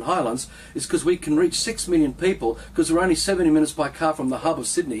the Southern Highlands is because we can reach 6 million people, because we're only 70 minutes by car from the hub of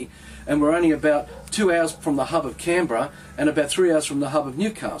Sydney, and we're only about 2 hours from the hub of Canberra and about 3 hours from the hub of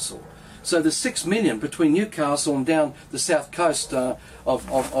Newcastle. So there's 6 million between Newcastle and down the south coast down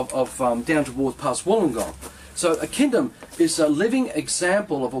towards past Wollongong. So a kingdom is a living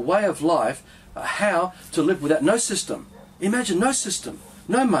example of a way of life, how to live without no system. Imagine no system,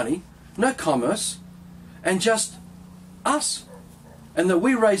 no money, no commerce, and just us. And that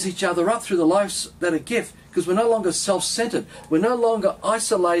we raise each other up through the lives that are gift, because we're no longer self-centered. We're no longer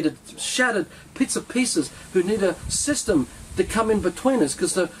isolated, shattered bits of pieces who need a system to come in between us,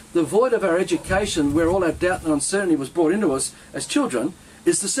 because the void of our education, where all our doubt and uncertainty was brought into us as children,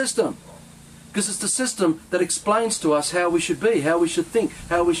 is the system. Because it's the system that explains to us how we should be, how we should think,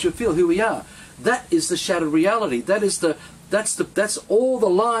 how we should feel, who we are. That is the shattered reality. That's all the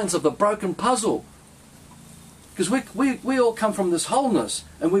lines of the broken puzzle. Because we all come from this wholeness,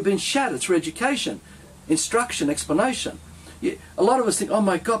 and we've been shattered through education, instruction, explanation. A lot of us think, oh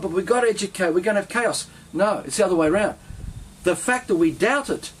my God, but we've got to educate, we're going to have chaos. No, it's the other way around. The fact that we doubt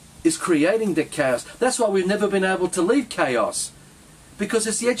it is creating the chaos. That's why we've never been able to leave chaos. Because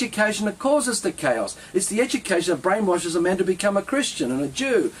it's the education that causes the chaos. It's the education that brainwashes a man to become a Christian and a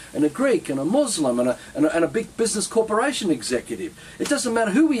Jew and a Greek and a Muslim and a big business corporation executive. It doesn't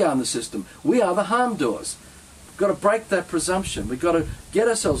matter who we are in the system. We are the harm doers. We've got to break that presumption. We've got to get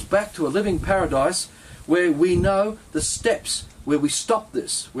ourselves back to a living paradise where we know the steps, where we stop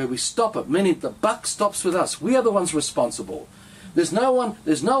this, where we stop it, meaning the buck stops with us. We are the ones responsible. There's no one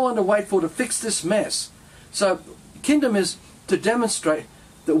to wait for to fix this mess. So Kindom is to demonstrate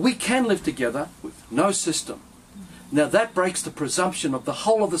that we can live together with no system. Now that breaks the presumption of the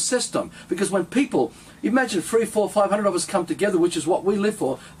whole of the system, because when people, imagine 300, 400, 500 of us come together, which is what we live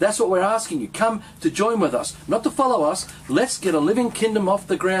for, that's what we're asking you. Come to join with us, not to follow us. Let's get a living kingdom off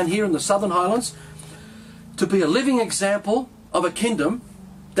the ground here in the Southern Highlands, to be a living example of a kingdom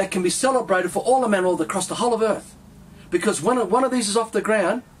that can be celebrated for all of man all across the whole of earth. Because when one of these is off the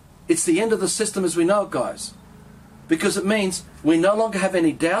ground, it's the end of the system as we know it, guys. Because it means we no longer have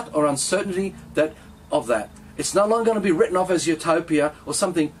any doubt or uncertainty of that. It's no longer going to be written off as utopia or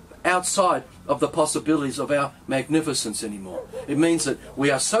something outside of the possibilities of our magnificence anymore. It means that we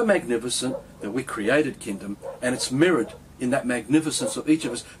are so magnificent that we created Kindom, and it's mirrored in that magnificence of each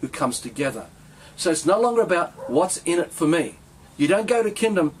of us who comes together. So it's no longer about what's in it for me. You don't go to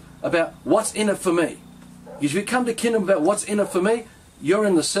Kindom about what's in it for me. If you come to Kindom about what's in it for me, you're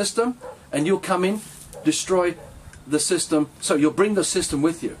in the system, and you'll come in, destroy the system, so you'll bring the system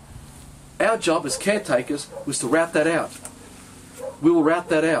with you. Our job as caretakers was to rout that out. We will rout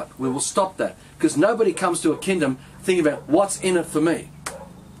that out. We will stop that. Because nobody comes to a Kindom thinking about what's in it for me.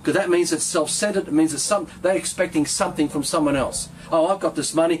 Because that means it's self-centered. It means it's they're expecting something from someone else. Oh, I've got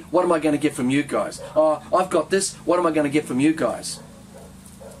this money. What am I going to get from you guys? Oh, I've got this. What am I going to get from you guys?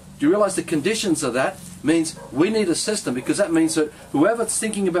 Do you realize the conditions of that means we need a system, because that means that whoever's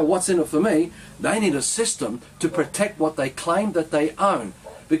thinking about what's in it for me, they need a system to protect what they claim that they own.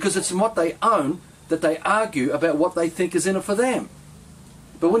 Because it's in what they own that they argue about what they think is in it for them.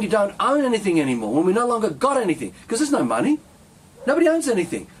 But when you don't own anything anymore, when we no longer got anything, because there's no money, nobody owns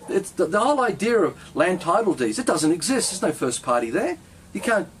anything. It's the whole idea of land title deeds, it doesn't exist. There's no first party there. You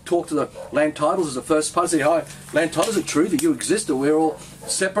can't talk to the land titles as a first party and say, hi, land titles, is it true that you exist or we're all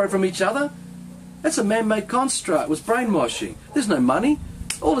separate from each other? That's a man-made construct. It was brainwashing. There's no money.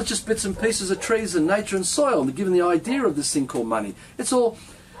 All it's just bits and pieces of trees and nature and soil. They're given the idea of this thing called money. It's all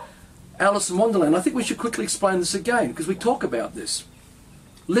Alice in Wonderland. I think we should quickly explain this again, because we talk about this.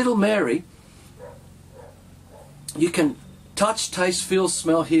 Little Mary, you can touch, taste, feel,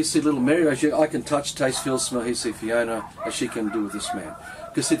 smell, hear, see little Mary. I can touch, taste, feel, smell, hear, see Fiona, as she can do with this man.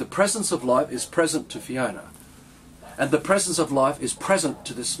 Because see, the presence of life is present to Fiona. And the presence of life is present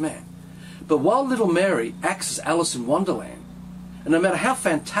to this man. But while little Mary acts as Alice in Wonderland, and no matter how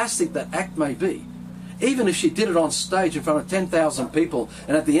fantastic that act may be, even if she did it on stage in front of 10,000 people,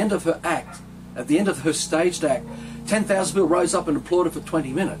 and at the end of her act, at the end of her staged act, 10,000 people rose up and applauded for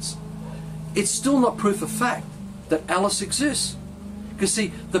 20 minutes, it's still not proof of fact that Alice exists. Because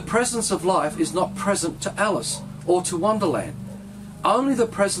see, the presence of life is not present to Alice or to Wonderland. Only the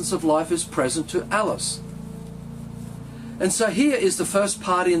presence of life is present to Alice. And so here is the first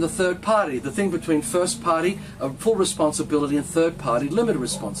party and the third party, the thing between first party, full responsibility, and third party, limited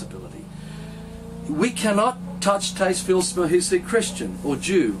responsibility. We cannot touch, taste, feel, smell, hear, see Christian or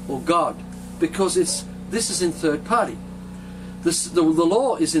Jew or God, because this is in third party. The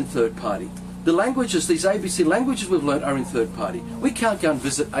law is in third party. The languages, these ABC languages we've learned, are in third party. We can't go and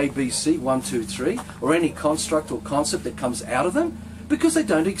visit ABC 1, 2, 3 or any construct or concept that comes out of them, because they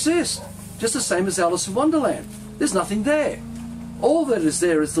don't exist. Just the same as Alice in Wonderland. There's nothing there. All that is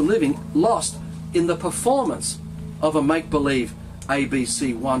there is the living lost in the performance of a make-believe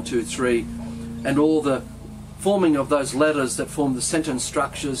ABC 1, 2, 3 and all the forming of those letters that form the sentence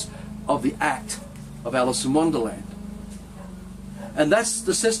structures of the act of Alice in Wonderland. And that's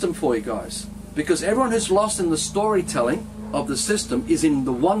the system for you guys. Because everyone who's lost in the storytelling of the system is in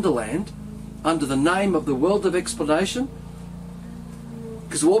the Wonderland under the name of the world of explanation.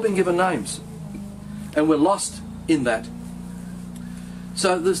 Because we've all been given names. And we're lost in that.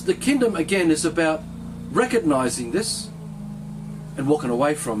 So the Kindom again is about recognizing this and walking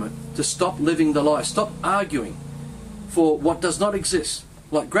away from it, to stop living the lie, stop arguing for what does not exist.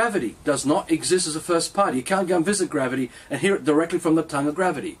 Like gravity does not exist as a first party. You can't go and visit gravity and hear it directly from the tongue of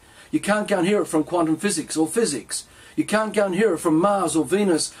gravity. You can't go and hear it from quantum physics or physics. You can't go and hear it from Mars or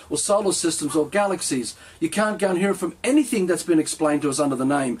Venus or solar systems or galaxies. You can't go and hear it from anything that's been explained to us under the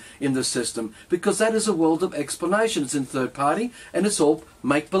name in this system, because that is a world of explanation. It's in third party and it's all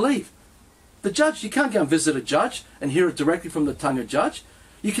make-believe. The judge, you can't go and visit a judge and hear it directly from the tongue of judge.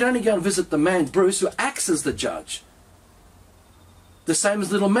 You can only go and visit the man, Bruce, who acts as the judge. The same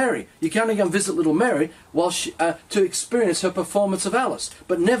as little Mary. You can only go and visit little Mary while to experience her performance of Alice.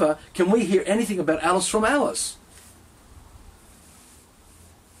 But never can we hear anything about Alice from Alice.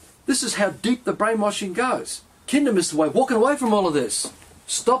 This is how deep the brainwashing goes. Kindom is the way, walking away from all of this.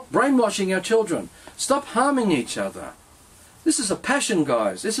 Stop brainwashing our children. Stop harming each other. This is a passion,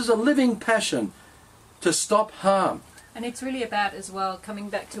 guys. This is a living passion to stop harm. And it's really about, as well, coming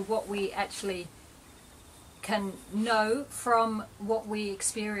back to what we actually can know from what we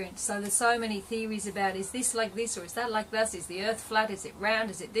experience. So there's so many theories about, is this like this or is that like this? Is the earth flat? Is it round?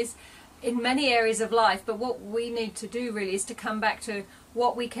 Is it this? In many areas of life. But what we need to do really is to come back to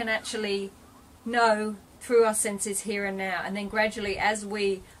what we can actually know through our senses here and now. And then gradually, as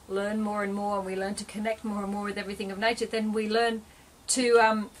we learn more and more, and we learn to connect more and more with everything of nature, then we learn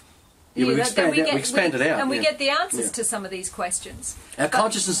to we expand it out. And we get the answers to some of these questions. Our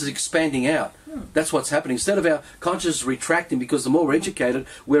consciousness is expanding out. That's what's happening. Instead of our consciousness retracting, because the more we're educated,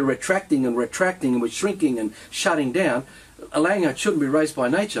 we're retracting and retracting and we're shrinking and shutting down, allowing our children to be raised by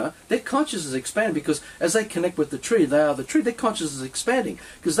nature, their consciousness is expanding, because as they connect with the tree, they are the tree. Their consciousness is expanding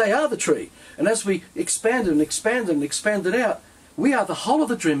because they are the tree. And as we expand it and expand it and expand it out, we are the whole of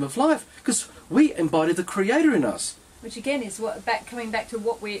the dream of life, because we embody the Creator in us. Which again is coming back to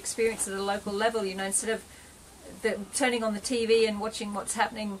what we experience at a local level. You know, instead of turning on the TV and watching what's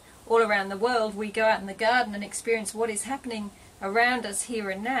happening all around the world, we go out in the garden and experience what is happening around us here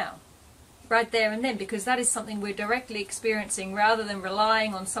and now, right there and then, because that is something we're directly experiencing, rather than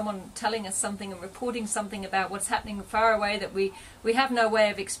relying on someone telling us something and reporting something about what's happening far away that we have no way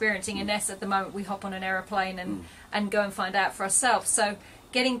of experiencing, unless at the moment we hop on an aeroplane and go and find out for ourselves. So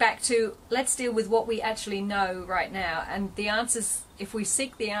getting back to, let's deal with what we actually know right now, and the answers, if we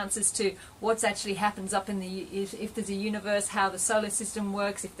seek the answers to what's actually happens up in the, if there's a universe, how the solar system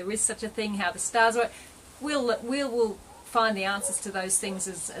works, if there is such a thing, how the stars work, we'll find the answers to those things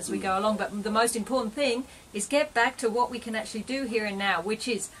as we go along. But the most important thing is get back to what we can actually do here and now, which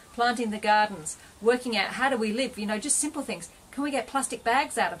is planting the gardens, working out how do we live, you know, just simple things. Can we get plastic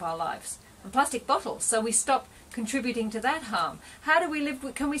bags out of our lives and plastic bottles so we stop contributing to that harm? How do we live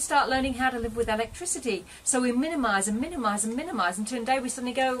with, can we start learning how to live with electricity so we minimise and minimise and minimise until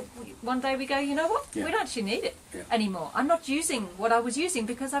one day we go, you know what, we don't actually need it anymore. I'm not using what I was using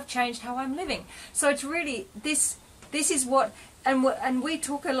because I've changed how I'm living. So it's really, this is what, and we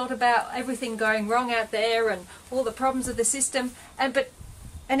talk a lot about everything going wrong out there and all the problems of the system, and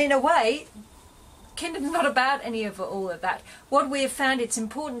in a way, Kindom's not about any of all of that. What we have found, it's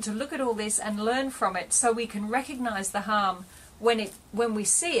important to look at all this and learn from it so we can recognise the harm when we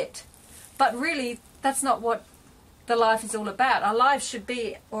see it. But really, that's not what the life is all about. Our lives should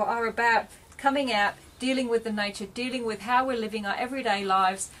be, or are about, coming out, dealing with the nature, dealing with how we're living our everyday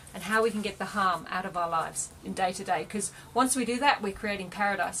lives and how we can get the harm out of our lives in day to day. Because once we do that, we're creating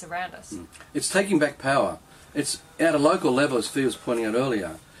paradise around us. It's taking back power. It's at a local level, as Fia was pointing out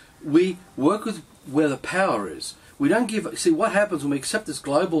earlier. We work with where the power is. We don't give... See, what happens when we accept this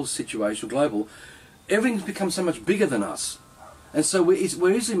global situation, everything's become so much bigger than us. And so we're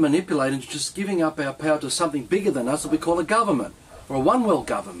easily manipulated into just giving up our power to something bigger than us that we call a government, or a one-world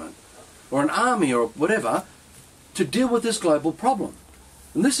government, or an army, or whatever, to deal with this global problem.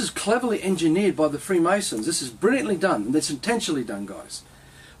 And this is cleverly engineered by the Freemasons. This is brilliantly done, and it's intentionally done, guys.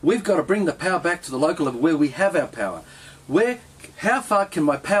 We've got to bring the power back to the local level where we have our power. How far can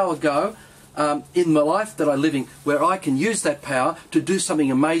my power go in my life that I'm living, where I can use that power to do something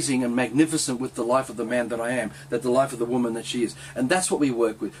amazing and magnificent with the life of the man that I am, that the life of the woman that she is. And that's what we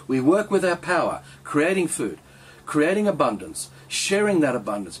work with. We work with our power, creating food, creating abundance, sharing that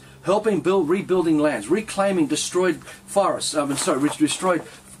abundance, helping rebuilding lands, reclaiming destroyed forests, destroyed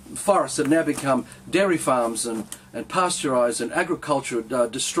forests that now become dairy farms and pasteurized and agriculture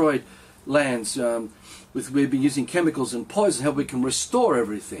destroyed lands. We've been using chemicals and poison, how we can restore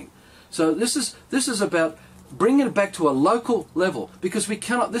everything. So this is about bringing it back to a local level, because we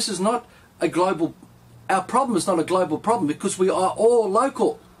cannot. This is not a global. Our problem is not a global problem, because we are all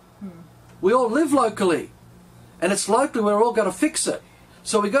local. We all live locally, and it's locally we're all going to fix it.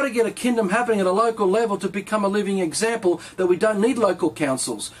 So we've got to get a kingdom happening at a local level to become a living example that we don't need local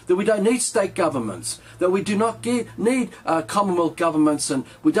councils, that we don't need state governments, that we do not need Commonwealth governments, and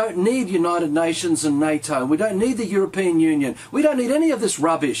we don't need United Nations and NATO, and we don't need the European Union. We don't need any of this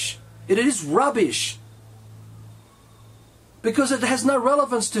rubbish. It is rubbish. Because it has no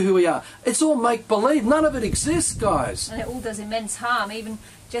relevance to who we are. It's all make-believe. None of it exists, guys. And it all does immense harm, even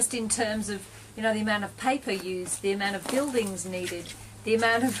just in terms of, you know, the amount of paper used, the amount of buildings needed, the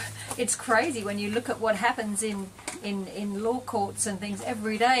amount of... It's crazy when you look at what happens in law courts and things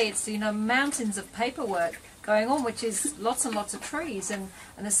every day. It's, you know, mountains of paperwork going on, which is lots and lots of trees. And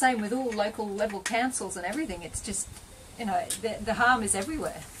the same with all local level councils and everything. It's just, you know, the harm is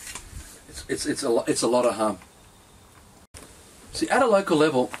everywhere. It's a lot of harm. See, at a local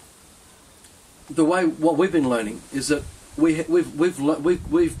level, what we've been learning is that we've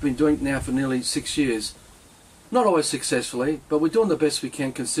been doing it now for nearly 6 years, not always successfully, but we're doing the best we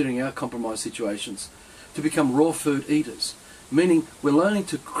can considering our compromised situations, to become raw food eaters. Meaning we're learning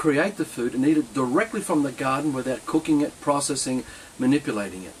to create the food and eat it directly from the garden without cooking it, processing,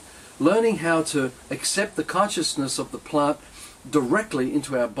 manipulating it. Learning how to accept the consciousness of the plant directly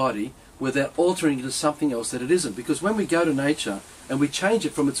into our body without altering it to something else that it isn't. Because when we go to nature and we change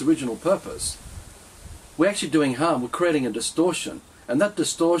it from its original purpose, we're actually doing harm. We're creating a distortion. And that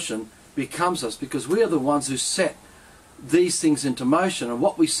distortion becomes us because we are the ones who set these things into motion. And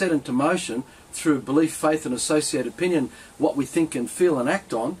what we set into motion through belief, faith and associated opinion, what we think and feel and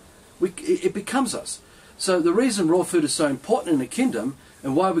act on, it becomes us. So the reason raw food is so important in the kingdom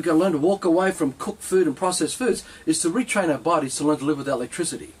and why we're going to learn to walk away from cooked food and processed foods is to retrain our bodies to learn to live without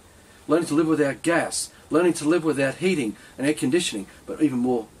electricity. Learning to live without gas, learning to live without heating and air conditioning, but even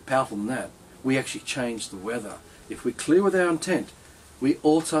more powerful than that, we actually change the weather. If we're clear with our intent, we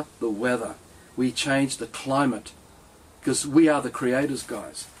alter the weather. We change the climate, because we are the creators,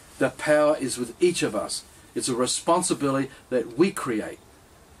 guys. The power is with each of us. It's a responsibility that we create.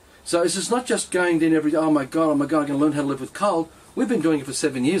 So it's just not just going in every day, oh my God, I'm going to learn how to live with cold. We've been doing it for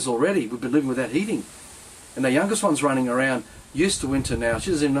 7 years already. We've been living without heating. And the youngest one's running around used to winter now. She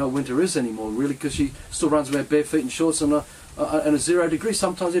doesn't even know what winter is anymore, really, because she still runs around bare feet and shorts and a 0 degree,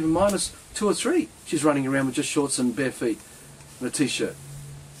 sometimes even -2 or 3. She's running around with just shorts and bare feet and a t-shirt.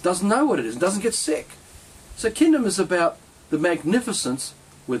 Doesn't know what it is, doesn't get sick. So Kindom is about the magnificence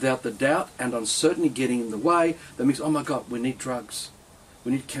without the doubt and uncertainty getting in the way. That means, oh my God, we need drugs.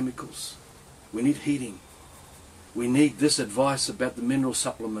 We need chemicals. We need heating. We need this advice about the mineral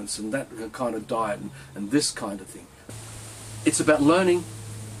supplements and that kind of diet and this kind of thing. It's about learning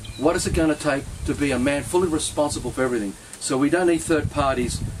what is it going to take to be a man fully responsible for everything. So we don't need third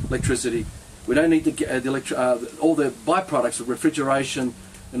parties' electricity. We don't need all the byproducts of refrigeration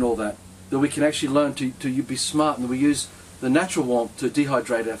and all that. That we can actually learn to be smart and we use the natural warmth to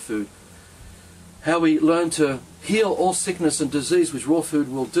dehydrate our food. How we learn to heal all sickness and disease, which raw food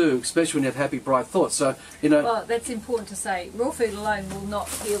will do, especially when you have happy, bright thoughts. So, you know. Well, that's important to say. Raw food alone will not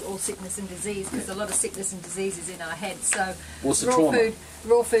heal all sickness and disease because a lot of sickness and disease is in our heads. So,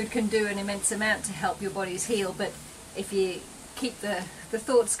 raw food can do an immense amount to help your bodies heal. But if you keep the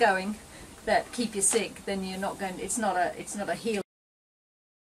thoughts going that keep you sick, then you're not going. It's not a heal.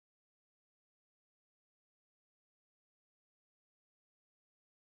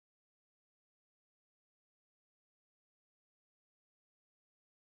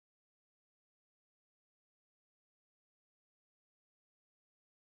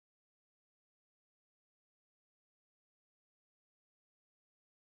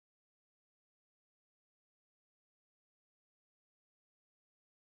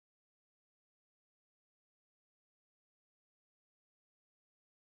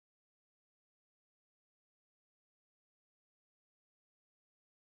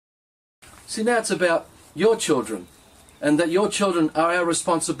 See, now it's about your children, and that your children are our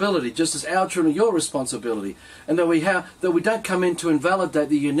responsibility, just as our children are your responsibility, and that we don't come in to invalidate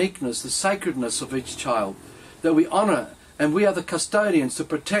the uniqueness, the sacredness of each child, that we honour, and we are the custodians to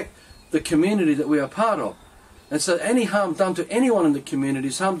protect the community that we are part of. And so any harm done to anyone in the community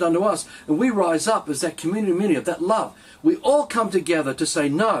is harm done to us, and we rise up as that community of that love. We all come together to say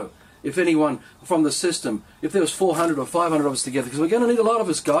no. If anyone from the system, if there was 400 or 500 of us together, because we're going to need a lot of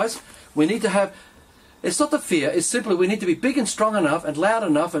us, guys. We need to have, it's not the fear, it's simply we need to be big and strong enough and loud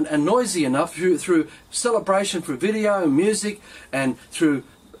enough and noisy enough through celebration, through video and music, and through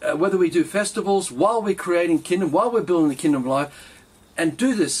whether we do festivals, while we're creating kingdom, while we're building the kingdom of life, and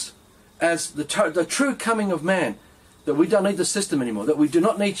do this as the true coming of man, that we don't need the system anymore, that we do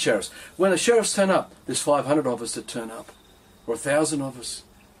not need sheriffs. When the sheriffs turn up, there's 500 of us that turn up, or 1,000 of us.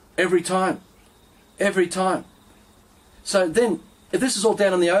 Every time. Every time. So then, if this is all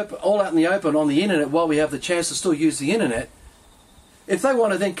down in the open, all out in the open on the internet, while we have the chance to still use the internet, if they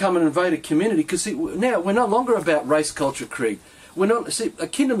want to then come and invade a community, because now we're no longer about race, culture, creed. A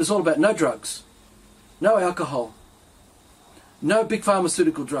kingdom is all about no drugs, no alcohol, no big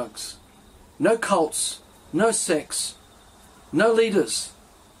pharmaceutical drugs, no cults, no sects, no leaders,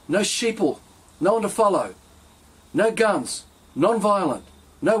 no sheeple, no one to follow, no guns, non-violent,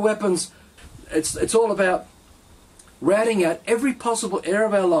 no weapons. It's all about ratting out every possible area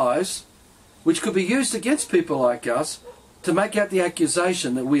of our lives which could be used against people like us to make out the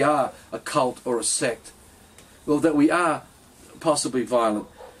accusation that we are a cult or a sect, or that we are possibly violent.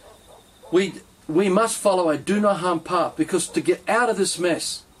 We must follow a do no harm path, because to get out of this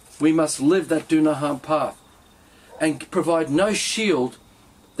mess, we must live that do no harm path and provide no shield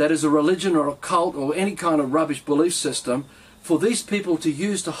that is a religion or a cult or any kind of rubbish belief system for these people to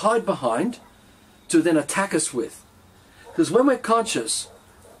use to hide behind, to then attack us with. Because when we're conscious,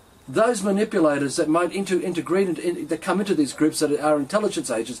 those manipulators that might that come into these groups that are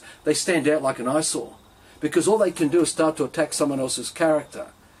intelligence agents, they stand out like an eyesore, because all they can do is start to attack someone else's character.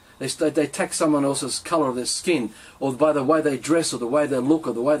 They attack someone else's colour of their skin, or by the way they dress, or the way they look,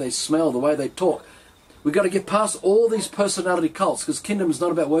 or the way they smell, the way they talk. We've got to get past all these personality cults, because Kindom is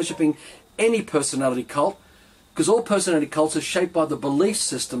not about worshipping any personality cult, because all personality cults are shaped by the belief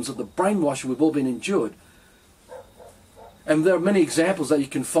systems of the brainwashing we've all been endured. And there are many examples that you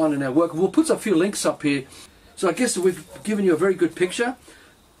can find in our work. We'll put a few links up here. So I guess we've given you a very good picture.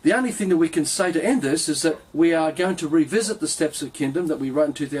 The only thing that we can say to end this is that we are going to revisit the steps of Kindom that we wrote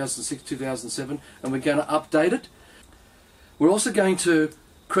in 2006, 2007, and we're going to update it. We're also going to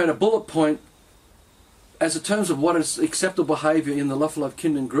create a bullet point as in terms of what is acceptable behaviour in the Love for Life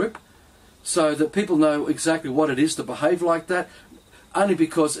Kindom group, so that people know exactly what it is to behave like that. Only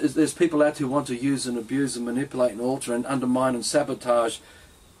because there's people out there who want to use and abuse and manipulate and alter and undermine and sabotage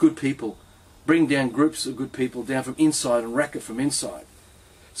good people, bring down groups of good people down from inside and wreck it from inside.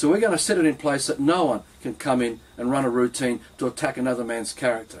 So we're going to set it in place that no one can come in and run a routine to attack another man's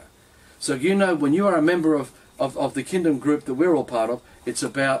character. So you know, when you are a member of the Kindom group that we're all part of, it's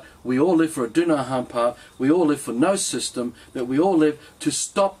about we all live for a do no harm path, we all live for no system, that we all live to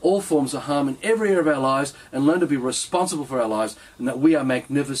stop all forms of harm in every area of our lives and learn to be responsible for our lives, and that we are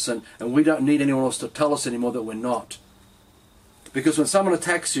magnificent and we don't need anyone else to tell us anymore that we're not. Because when someone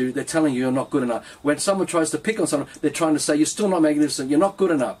attacks you, they're telling you you're not good enough. When someone tries to pick on someone, they're trying to say you're still not magnificent, you're not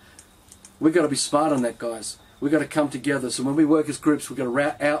good enough. We've got to be smart on that, guys. We've got to come together. So when we work as groups, we've got to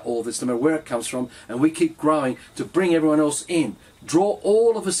route out all this, no matter where it comes from, and we keep growing to bring everyone else in. Draw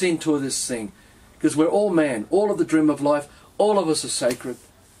all of us into this thing. Because we're all man, all of the dream of life, all of us are sacred.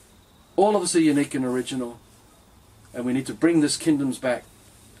 All of us are unique and original. And we need to bring this Kindoms back.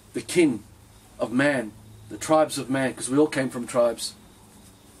 The kin of man, the tribes of man, because we all came from tribes.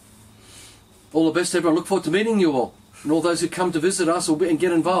 All the best, everyone. Look forward to meeting you all, and all those who come to visit us and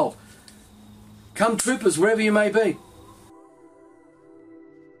get involved. Come troopers, wherever you may be.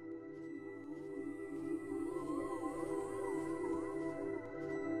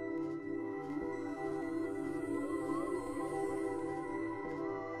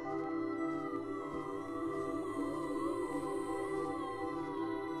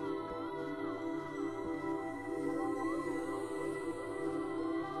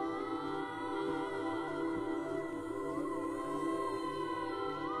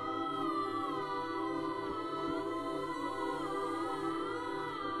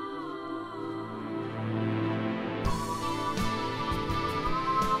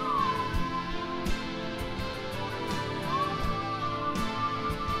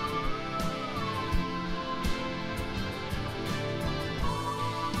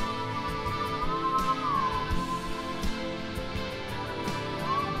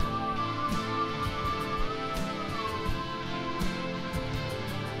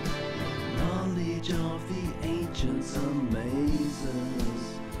 Of the ancients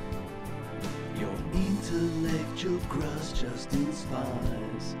amazes. Your intellectual grasp just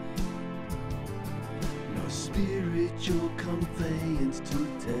inspires. No spiritual conveyance to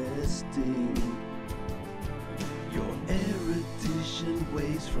testing. Your erudition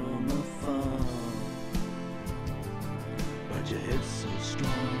waves from afar, but your head's so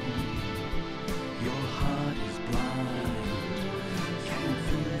strong, your heart is blind. Can't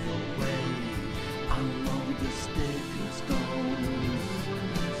feel the way along the stepping stones.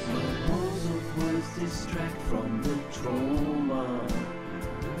 The walls of words distract from the trauma.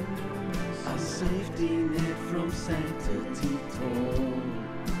 A safety net from sanctity torn.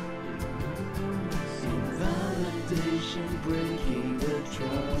 Invalidation breaking the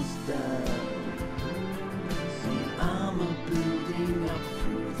trust down. The armor building up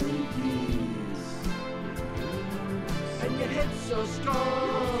through the years. And your head's so strong.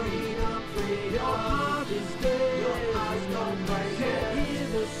 Your heart is dead. Your eyes don't break. Can't hear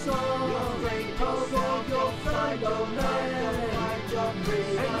the song. Your brain goes off. Your flight don't land.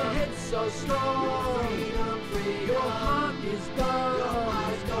 And your head's so so strong. Your heart is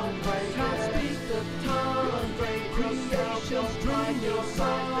gone. Can't speak the tongue. Creation's dream your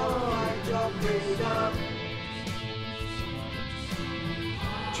song. Your freedom.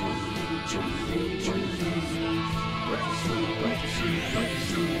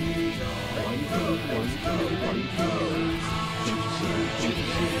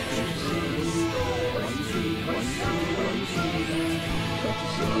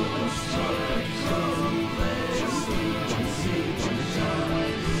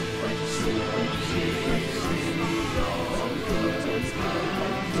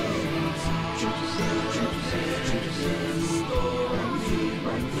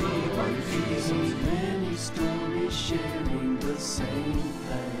 So many stories sharing the same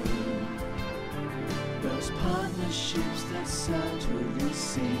pain. Those partnerships that subtly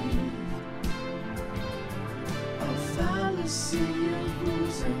seem a fallacy of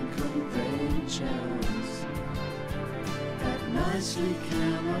rules and conventions that nicely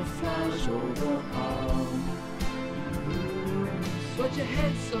camouflage all the harm. But your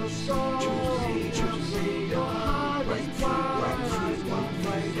head's so strong, your heart is wide.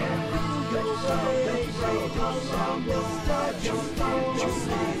 Your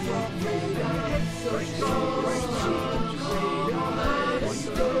head's so strong.